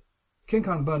 "Well, King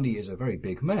Kong Bundy is a very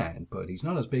big man, but he's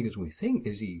not as big as we think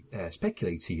as he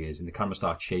speculates he is." And the camera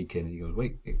starts shaking, and he goes,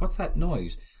 "Wait, what's that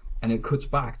noise?" And it cuts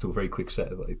back to a very quick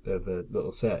set of a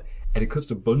little set, and it cuts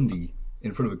to Bundy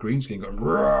in front of a green screen going,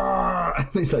 "Roar!"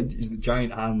 And it's like the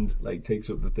giant hand like takes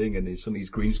up the thing, and there's some of these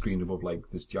green screen above like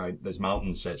this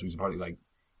mountain set, so he's probably like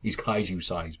he's kaiju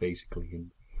size basically.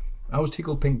 And I was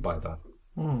tickled pink by that.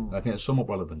 I think it's somewhat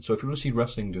relevant. So if you want to see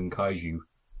wrestling doing kaiju,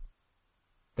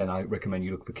 then I recommend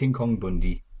you look for King Kong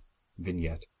Bundy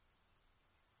vignette.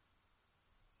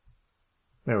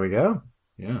 There we go.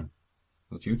 Yeah.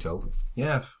 That's you, Tell.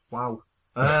 Yeah, wow.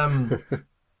 I've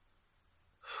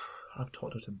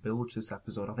taught her to bilge this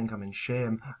episode. I think I'm in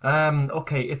shame.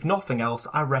 Okay, if nothing else,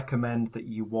 I recommend that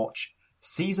you watch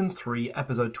Season 3,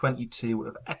 Episode 22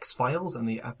 of X-Files, and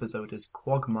the episode is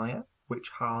Quagmire,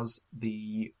 which has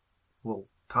the,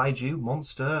 kaiju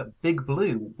monster Big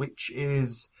Blue, which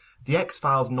is the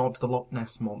X-Files nod to the Loch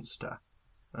Ness Monster.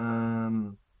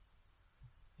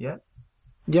 Yeah?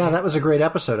 Yeah, that was a great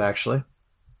episode, actually.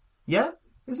 Yeah?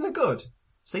 Isn't it good?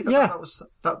 See, that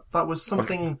was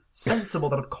something sensible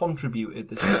that I've contributed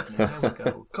this evening. There we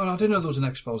go. God, I didn't know there was an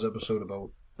X-Files episode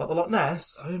about the Loch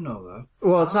Ness. I didn't know that.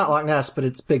 Well, it's not Loch Ness, but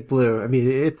it's Big Blue. I mean,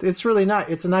 it's really nice.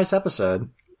 It's a nice episode.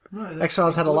 Right,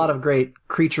 X-Files had a lot of great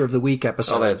Creature of the Week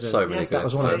episodes. Oh, they had so many. That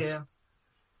was one of those.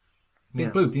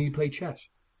 Big Blue, didn't you play chess?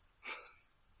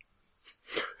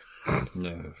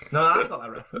 No, I got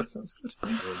that reference. That's good.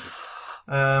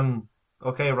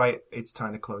 Okay, right. It's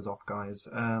time to close off, guys.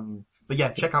 But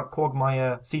yeah, check out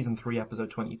Quagmire Season 3,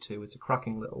 Episode 22. It's a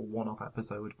cracking little one-off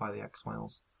episode by the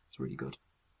X-Files. It's really good.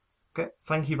 Okay,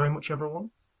 thank you very much,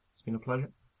 everyone. It's been a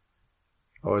pleasure.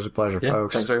 Always a pleasure,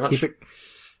 folks. Thanks very much.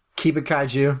 Keep it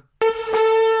kaiju.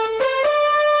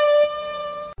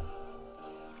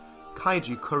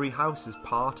 Kaiju Curry House is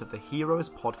part of the Heroes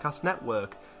Podcast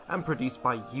Network and produced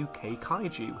by UK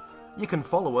Kaiju. You can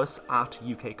follow us at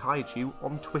UK Kaiju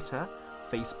on Twitter,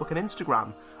 Facebook and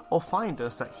Instagram, or find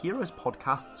us at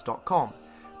heroespodcasts.com.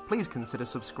 Please consider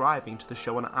subscribing to the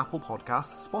show on Apple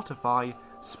Podcasts, Spotify,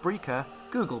 Spreaker,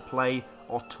 Google Play,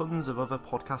 or tons of other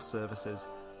podcast services.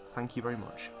 Thank you very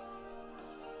much.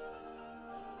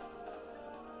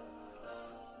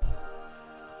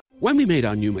 When we made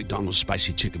our new McDonald's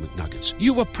Spicy Chicken McNuggets,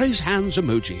 you were praise hands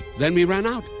emoji. Then we ran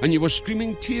out, and you were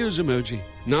screaming tears emoji.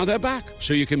 Now they're back,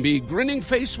 so you can be grinning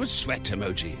face with sweat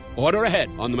emoji. Order ahead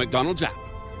on the McDonald's app.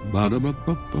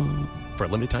 Ba-da-ba-ba-ba. For a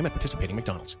limited time at participating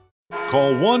McDonald's.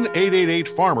 Call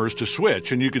 1-888-FARMERS to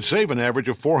switch, and you could save an average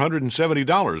of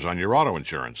 $470 on your auto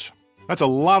insurance. That's a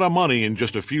lot of money in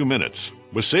just a few minutes.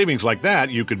 With savings like that,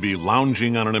 you could be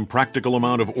lounging on an impractical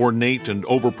amount of ornate and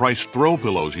overpriced throw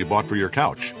pillows you bought for your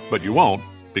couch. But you won't,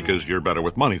 because you're better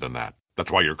with money than that. That's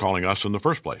why you're calling us in the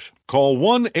first place. Call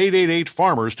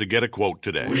 1-888-FARMERS to get a quote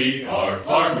today. We are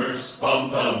farmers. Bum,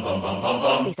 bum, bum, bum, bum,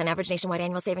 bum. Based on average nationwide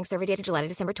annual savings survey data July to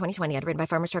December 2020. Underwritten by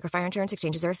Farmers Truck or Fire Insurance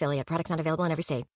Exchanges or affiliate. Products not available in every state.